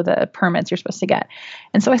 follow the permits you're supposed to get.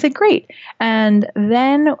 And so I said, great. And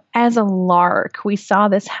then as a lark, we saw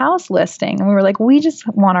this house listing, and we were like, we just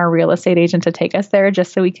want our real estate agent to take us there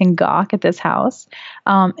just so we can gawk at this house.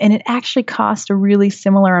 And it actually cost a really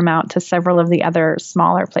similar amount to several of the other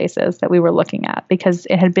smaller places that we were looking at because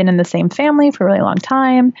it had been in the same family for a really long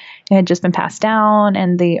time. It had just been passed down,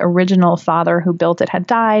 and the original father who built it had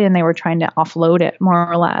died, and they were trying to offload it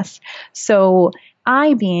more or less. So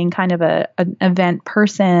I, being kind of an event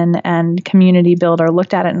person and community builder,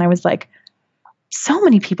 looked at it and I was like, so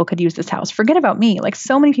many people could use this house. Forget about me. Like,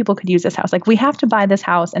 so many people could use this house. Like, we have to buy this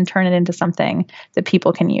house and turn it into something that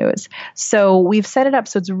people can use. So we've set it up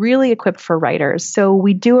so it's really equipped for writers. So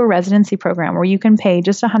we do a residency program where you can pay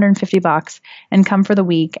just $150 and come for the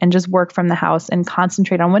week and just work from the house and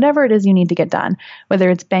concentrate on whatever it is you need to get done, whether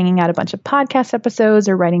it's banging out a bunch of podcast episodes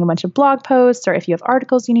or writing a bunch of blog posts, or if you have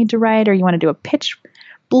articles you need to write, or you want to do a pitch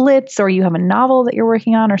blitz, or you have a novel that you're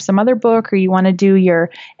working on or some other book, or you want to do your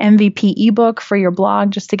MVP ebook for your blog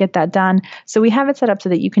just to get that done. So we have it set up so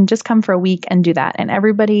that you can just come for a week and do that. And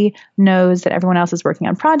everybody knows that everyone else is working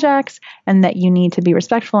on projects and that you need to be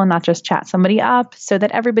respectful and not just chat somebody up, so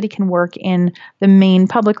that everybody can work in the main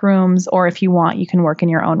public rooms, or if you want, you can work in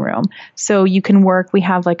your own room. So you can work, we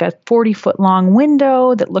have like a 40-foot long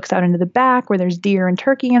window that looks out into the back where there's deer and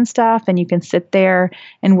turkey and stuff, and you can sit there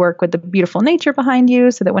and work with the beautiful nature behind you,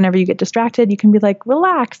 so that whenever you get distracted, you can be like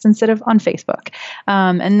relaxed instead of on Facebook.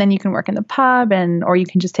 And then you can work in the pub, or you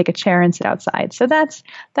can just take a chair and sit outside. So that's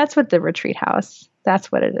what the retreat house,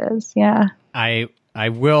 that's what it is. Yeah. I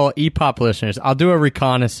will, EPOP listeners, I'll do a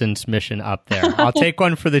reconnaissance mission up there. I'll take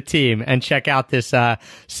one for the team and check out this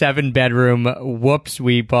 7-bedroom, whoops,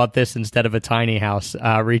 we bought this instead of a tiny house,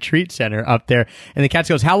 retreat center up there in the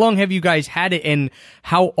Catskills. How long have you guys had it, and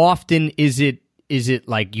how often is it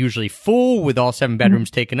like usually full with all 7 bedrooms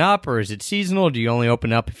taken up, or is it seasonal? Do you only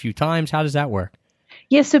open up a few times? How does that work?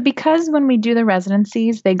 Yeah, so because when we do the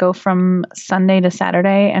residencies, they go from Sunday to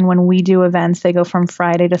Saturday, and when we do events, they go from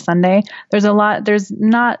Friday to Sunday. There's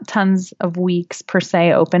not tons of weeks per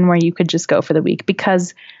se open where you could just go for the week,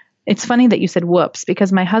 because it's funny that you said whoops,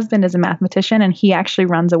 because my husband is a mathematician and he actually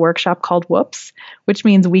runs a workshop called Whoops, which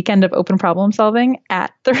means Weekend of Open Problem Solving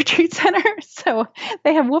at the retreat center. So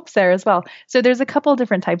they have whoops there as well. So there's a couple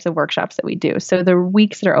different types of workshops that we do. So the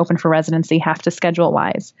weeks that are open for residency have to schedule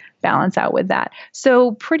wise balance out with that.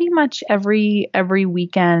 So pretty much every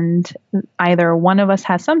weekend, either one of us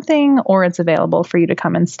has something or it's available for you to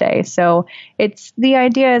come and stay. So the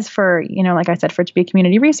idea is for, like I said, for it to be a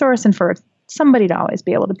community resource and for somebody to always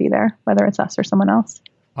be able to be there, whether it's us or someone else.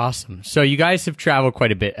 Awesome. So you guys have traveled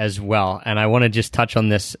quite a bit as well, and I want to just touch on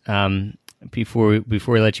this before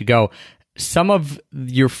we let you go. Some of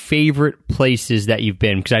your favorite places that you've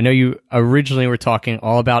been, because I know you originally were talking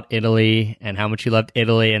all about Italy and how much you loved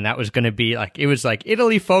Italy, and that was going to be it was like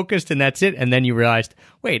Italy focused and that's it, and then you realized,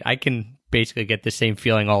 wait, I can basically get the same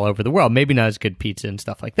feeling all over the world. Maybe not as good pizza and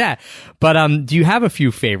stuff like that. But do you have a few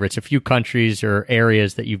favorites, a few countries or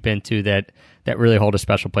areas that you've been to that really hold a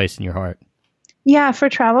special place in your heart? Yeah, for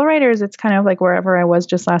travel writers, it's kind of like wherever I was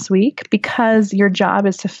just last week, because your job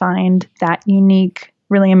is to find that unique,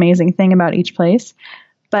 really amazing thing about each place.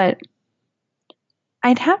 But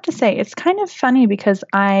I'd have to say it's kind of funny because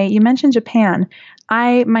you mentioned Japan.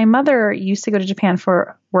 My mother used to go to Japan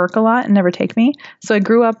for work a lot and never take me. So I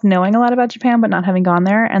grew up knowing a lot about Japan, but not having gone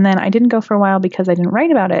there. And then I didn't go for a while because I didn't write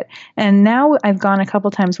about it. And now I've gone a couple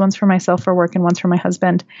times, once for myself for work and once for my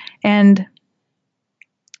husband. And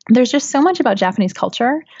there's just so much about Japanese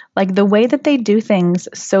culture, like the way that they do things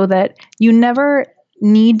so that you never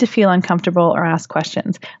need to feel uncomfortable or ask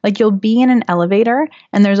questions. Like you'll be in an elevator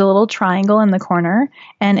and there's a little triangle in the corner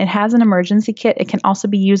and it has an emergency kit. It can also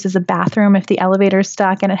be used as a bathroom if the elevator's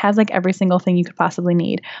stuck, and it has like every single thing you could possibly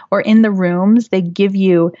need. Or in the rooms, they give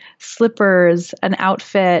you slippers, an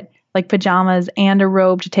outfit, like pajamas, and a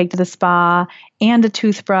robe to take to the spa, and a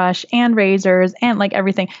toothbrush, and razors, and like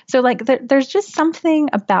everything. So like there's just something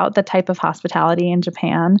about the type of hospitality in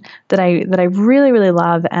Japan that I really, really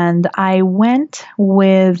love. And I went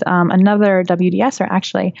with another WDSer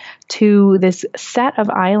actually to this set of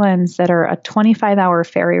islands that are a 25-hour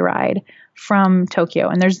ferry ride from Tokyo.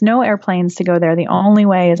 And there's no airplanes to go there. The only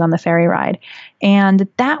way is on the ferry ride. And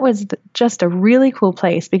that was just a really cool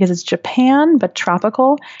place because it's Japan, but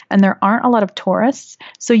tropical, and there aren't a lot of tourists.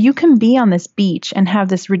 So you can be on this beach and have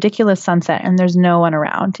this ridiculous sunset, and there's no one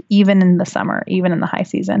around, even in the summer, even in the high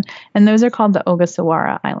season. And those are called the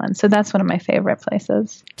Ogasawara Islands. So that's one of my favorite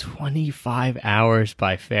places. 25 hours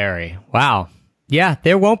by ferry. Wow. Yeah,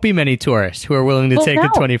 there won't be many tourists who are willing to take a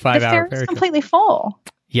 25-hour ferry. The ferry's completely full.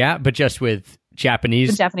 Yeah, but just with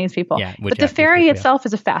Japanese people. Yeah, but the ferry itself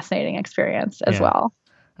is a fascinating experience as well.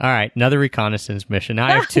 All right, another reconnaissance mission.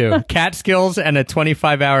 I have two: Catskills and a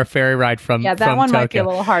 25-hour ferry ride from that from one Tokyo. Might be a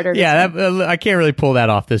little harder. I can't really pull that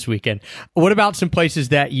off this weekend. What about some places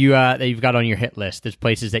that you've got on your hit list? There's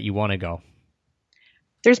places that you want to go.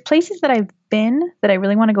 There's places that I've been that I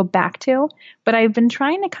really want to go back to, but I've been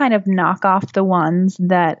trying to kind of knock off the ones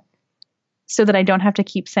so that I don't have to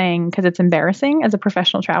keep saying, because it's embarrassing as a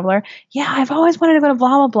professional traveler. Yeah, I've always wanted to go to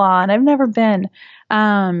blah, blah, blah, and I've never been.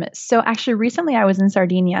 So actually recently I was in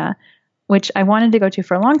Sardinia, which I wanted to go to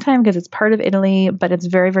for a long time because it's part of Italy, but it's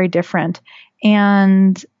very, very different.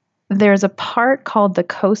 And there's a part called the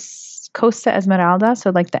Costa Esmeralda, so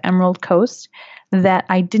like the Emerald Coast, that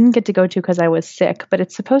I didn't get to go to because I was sick, but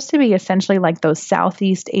it's supposed to be essentially like those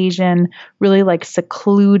Southeast Asian, really like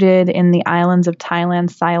secluded in the islands of Thailand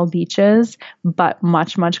style beaches, but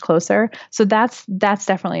much, much closer. So that's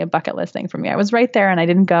definitely a bucket list thing for me. I was right there and I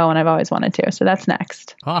didn't go, and I've always wanted to. So that's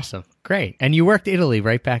next. Awesome. Great. And you worked Italy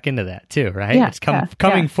right back into that too, right? Yeah, it's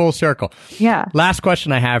coming full circle. Yeah. Last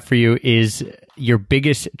question I have for you is your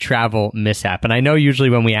biggest travel mishap. And I know usually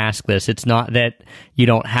when we ask this, it's not that you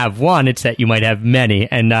don't have one, it's that you might have many.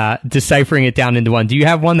 And deciphering it down into one, do you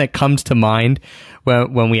have one that comes to mind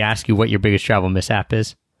when we ask you what your biggest travel mishap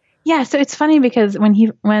is? Yeah, so it's funny because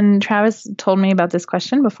when Travis told me about this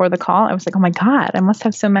question before the call, I was like, oh my God, I must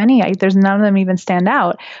have so many. There's none of them even stand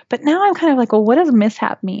out. But now I'm kind of like, well, what does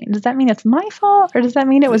mishap mean? Does that mean it's my fault, or does that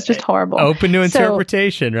mean it was just horrible? Open to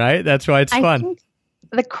interpretation, right? That's why it's fun. Think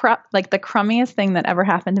the crummiest thing that ever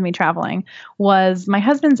happened to me traveling was my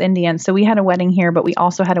husband's Indian. So we had a wedding here, but we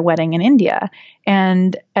also had a wedding in India.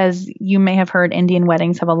 And as you may have heard, Indian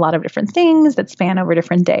weddings have a lot of different things that span over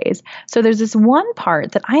different days. So there's this one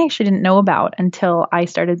part that I actually didn't know about until I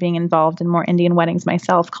started being involved in more Indian weddings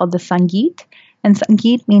myself, called the Sangeet. And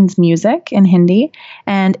Sangeet means music in Hindi.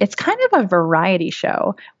 And it's kind of a variety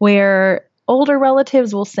show where older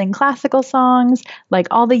relatives will sing classical songs. Like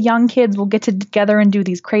all the young kids will get together and do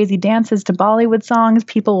these crazy dances to Bollywood songs.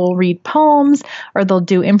 People will read poems, or they'll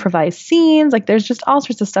do improvised scenes. Like there's just all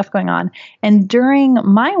sorts of stuff going on. And during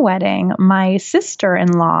my wedding, my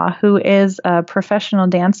sister-in-law, who is a professional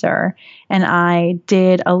dancer, and I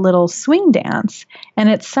did a little swing dance. And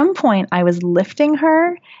at some point I was lifting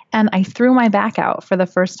her and I threw my back out for the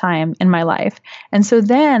first time in my life. And so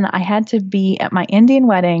then I had to be at my Indian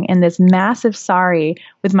wedding in this massive sari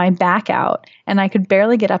with my back out, and I could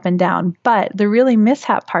barely get up and down. But the really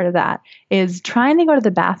mishap part of that is trying to go to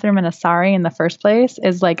the bathroom in a sari in the first place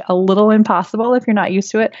is like a little impossible if you're not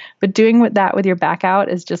used to it. But doing that with your back out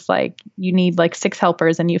is just like you need like 6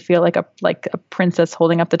 helpers and you feel like a princess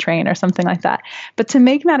holding up the train or something like that. But to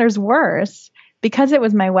make matters worse, because it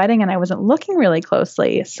was my wedding and I wasn't looking really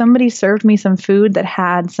closely, somebody served me some food that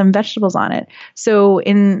had some vegetables on it. So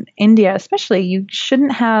in India, especially, you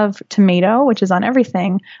shouldn't have tomato, which is on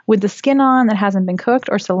everything, with the skin on that hasn't been cooked,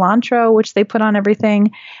 or cilantro, which they put on everything.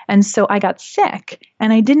 And so I got sick,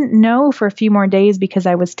 and I didn't know for a few more days because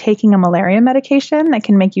I was taking a malaria medication that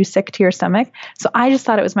can make you sick to your stomach. So I just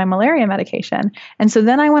thought it was my malaria medication. And so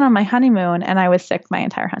then I went on my honeymoon and I was sick my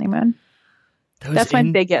entire honeymoon. That's my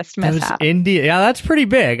biggest mishap. India. Yeah, that's pretty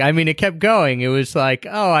big. I mean, it kept going. It was like,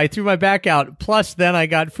 oh, I threw my back out. Plus, then I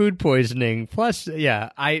got food poisoning. Plus, yeah,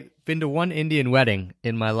 I've been to one Indian wedding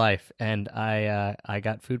in my life, and I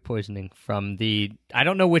got food poisoning from I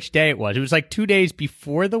don't know which day it was. It was like 2 days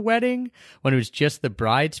before the wedding, when it was just the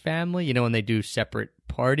bride's family, you know, when they do separate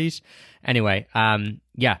parties. Anyway,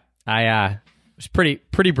 yeah, it was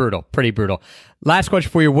pretty brutal. Last question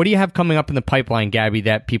for you. What do you have coming up in the pipeline, Gabby,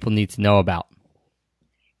 that people need to know about?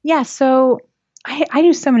 Yeah, so I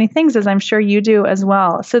do so many things, as I'm sure you do as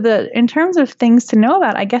well. So in terms of things to know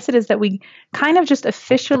about, I guess it is that we kind of just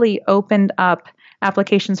officially opened up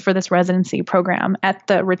applications for this residency program at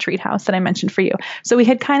the retreat house that I mentioned for you. So we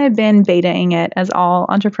had kind of been betaing it, as all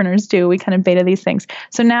entrepreneurs do. We kind of beta these things.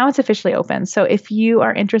 So now it's officially open. So if you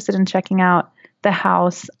are interested in checking out the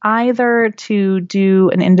house, either to do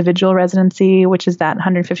an individual residency, which is that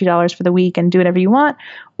 $150 for the week and do whatever you want,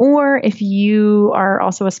 or if you are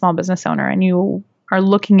also a small business owner and you are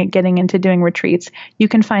looking at getting into doing retreats, you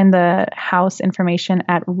can find the house information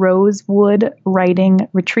at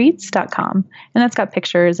rosewoodwritingretreats.com. And that's got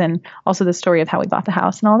pictures and also the story of how we bought the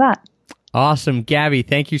house and all that. Awesome. Gabby,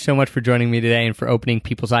 thank you so much for joining me today and for opening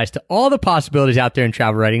people's eyes to all the possibilities out there in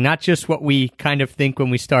travel writing, not just what we kind of think when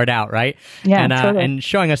we start out, right? Yeah, and, totally. And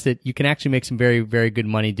showing us that you can actually make some very, very good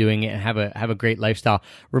money doing it and have a great lifestyle.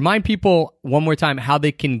 Remind people one more time how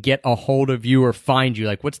they can get a hold of you or find you.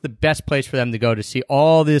 Like, what's the best place for them to go to see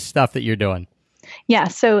all this stuff that you're doing? Yeah,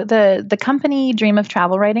 so the company Dream of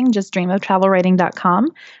Travel Writing, just dreamoftravelwriting.com.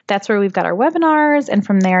 That's where we've got our webinars, and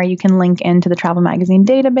from there you can link into the Travel Magazine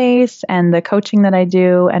database and the coaching that I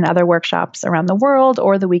do and other workshops around the world,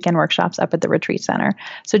 or the weekend workshops up at the retreat center.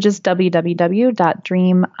 So just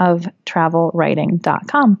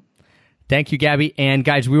www.dreamoftravelwriting.com. Thank you, Gabby. And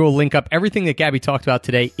guys, we will link up everything that Gabby talked about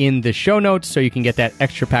today in the show notes, so you can get that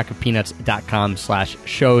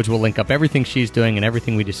extrapackofpeanuts.com/shows. We'll link up everything she's doing and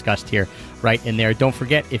everything we discussed here right in there. Don't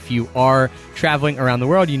forget, if you are traveling around the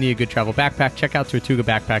world, you need a good travel backpack, check out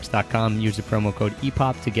tortugabackpacks.com. Use the promo code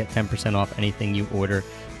EPOP to get 10% off anything you order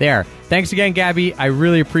there. Thanks again, Gabby. I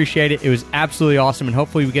really appreciate it. It was absolutely awesome, and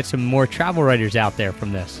hopefully we get some more travel writers out there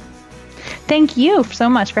from this. Thank you so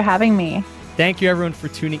much for having me. Thank you, everyone, for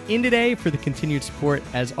tuning in today, for the continued support.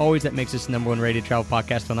 As always, that makes us the #1 rated travel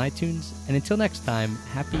podcast on iTunes. And until next time,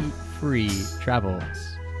 happy free travels.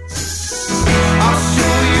 I'll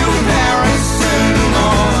show you Paris in the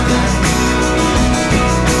morning.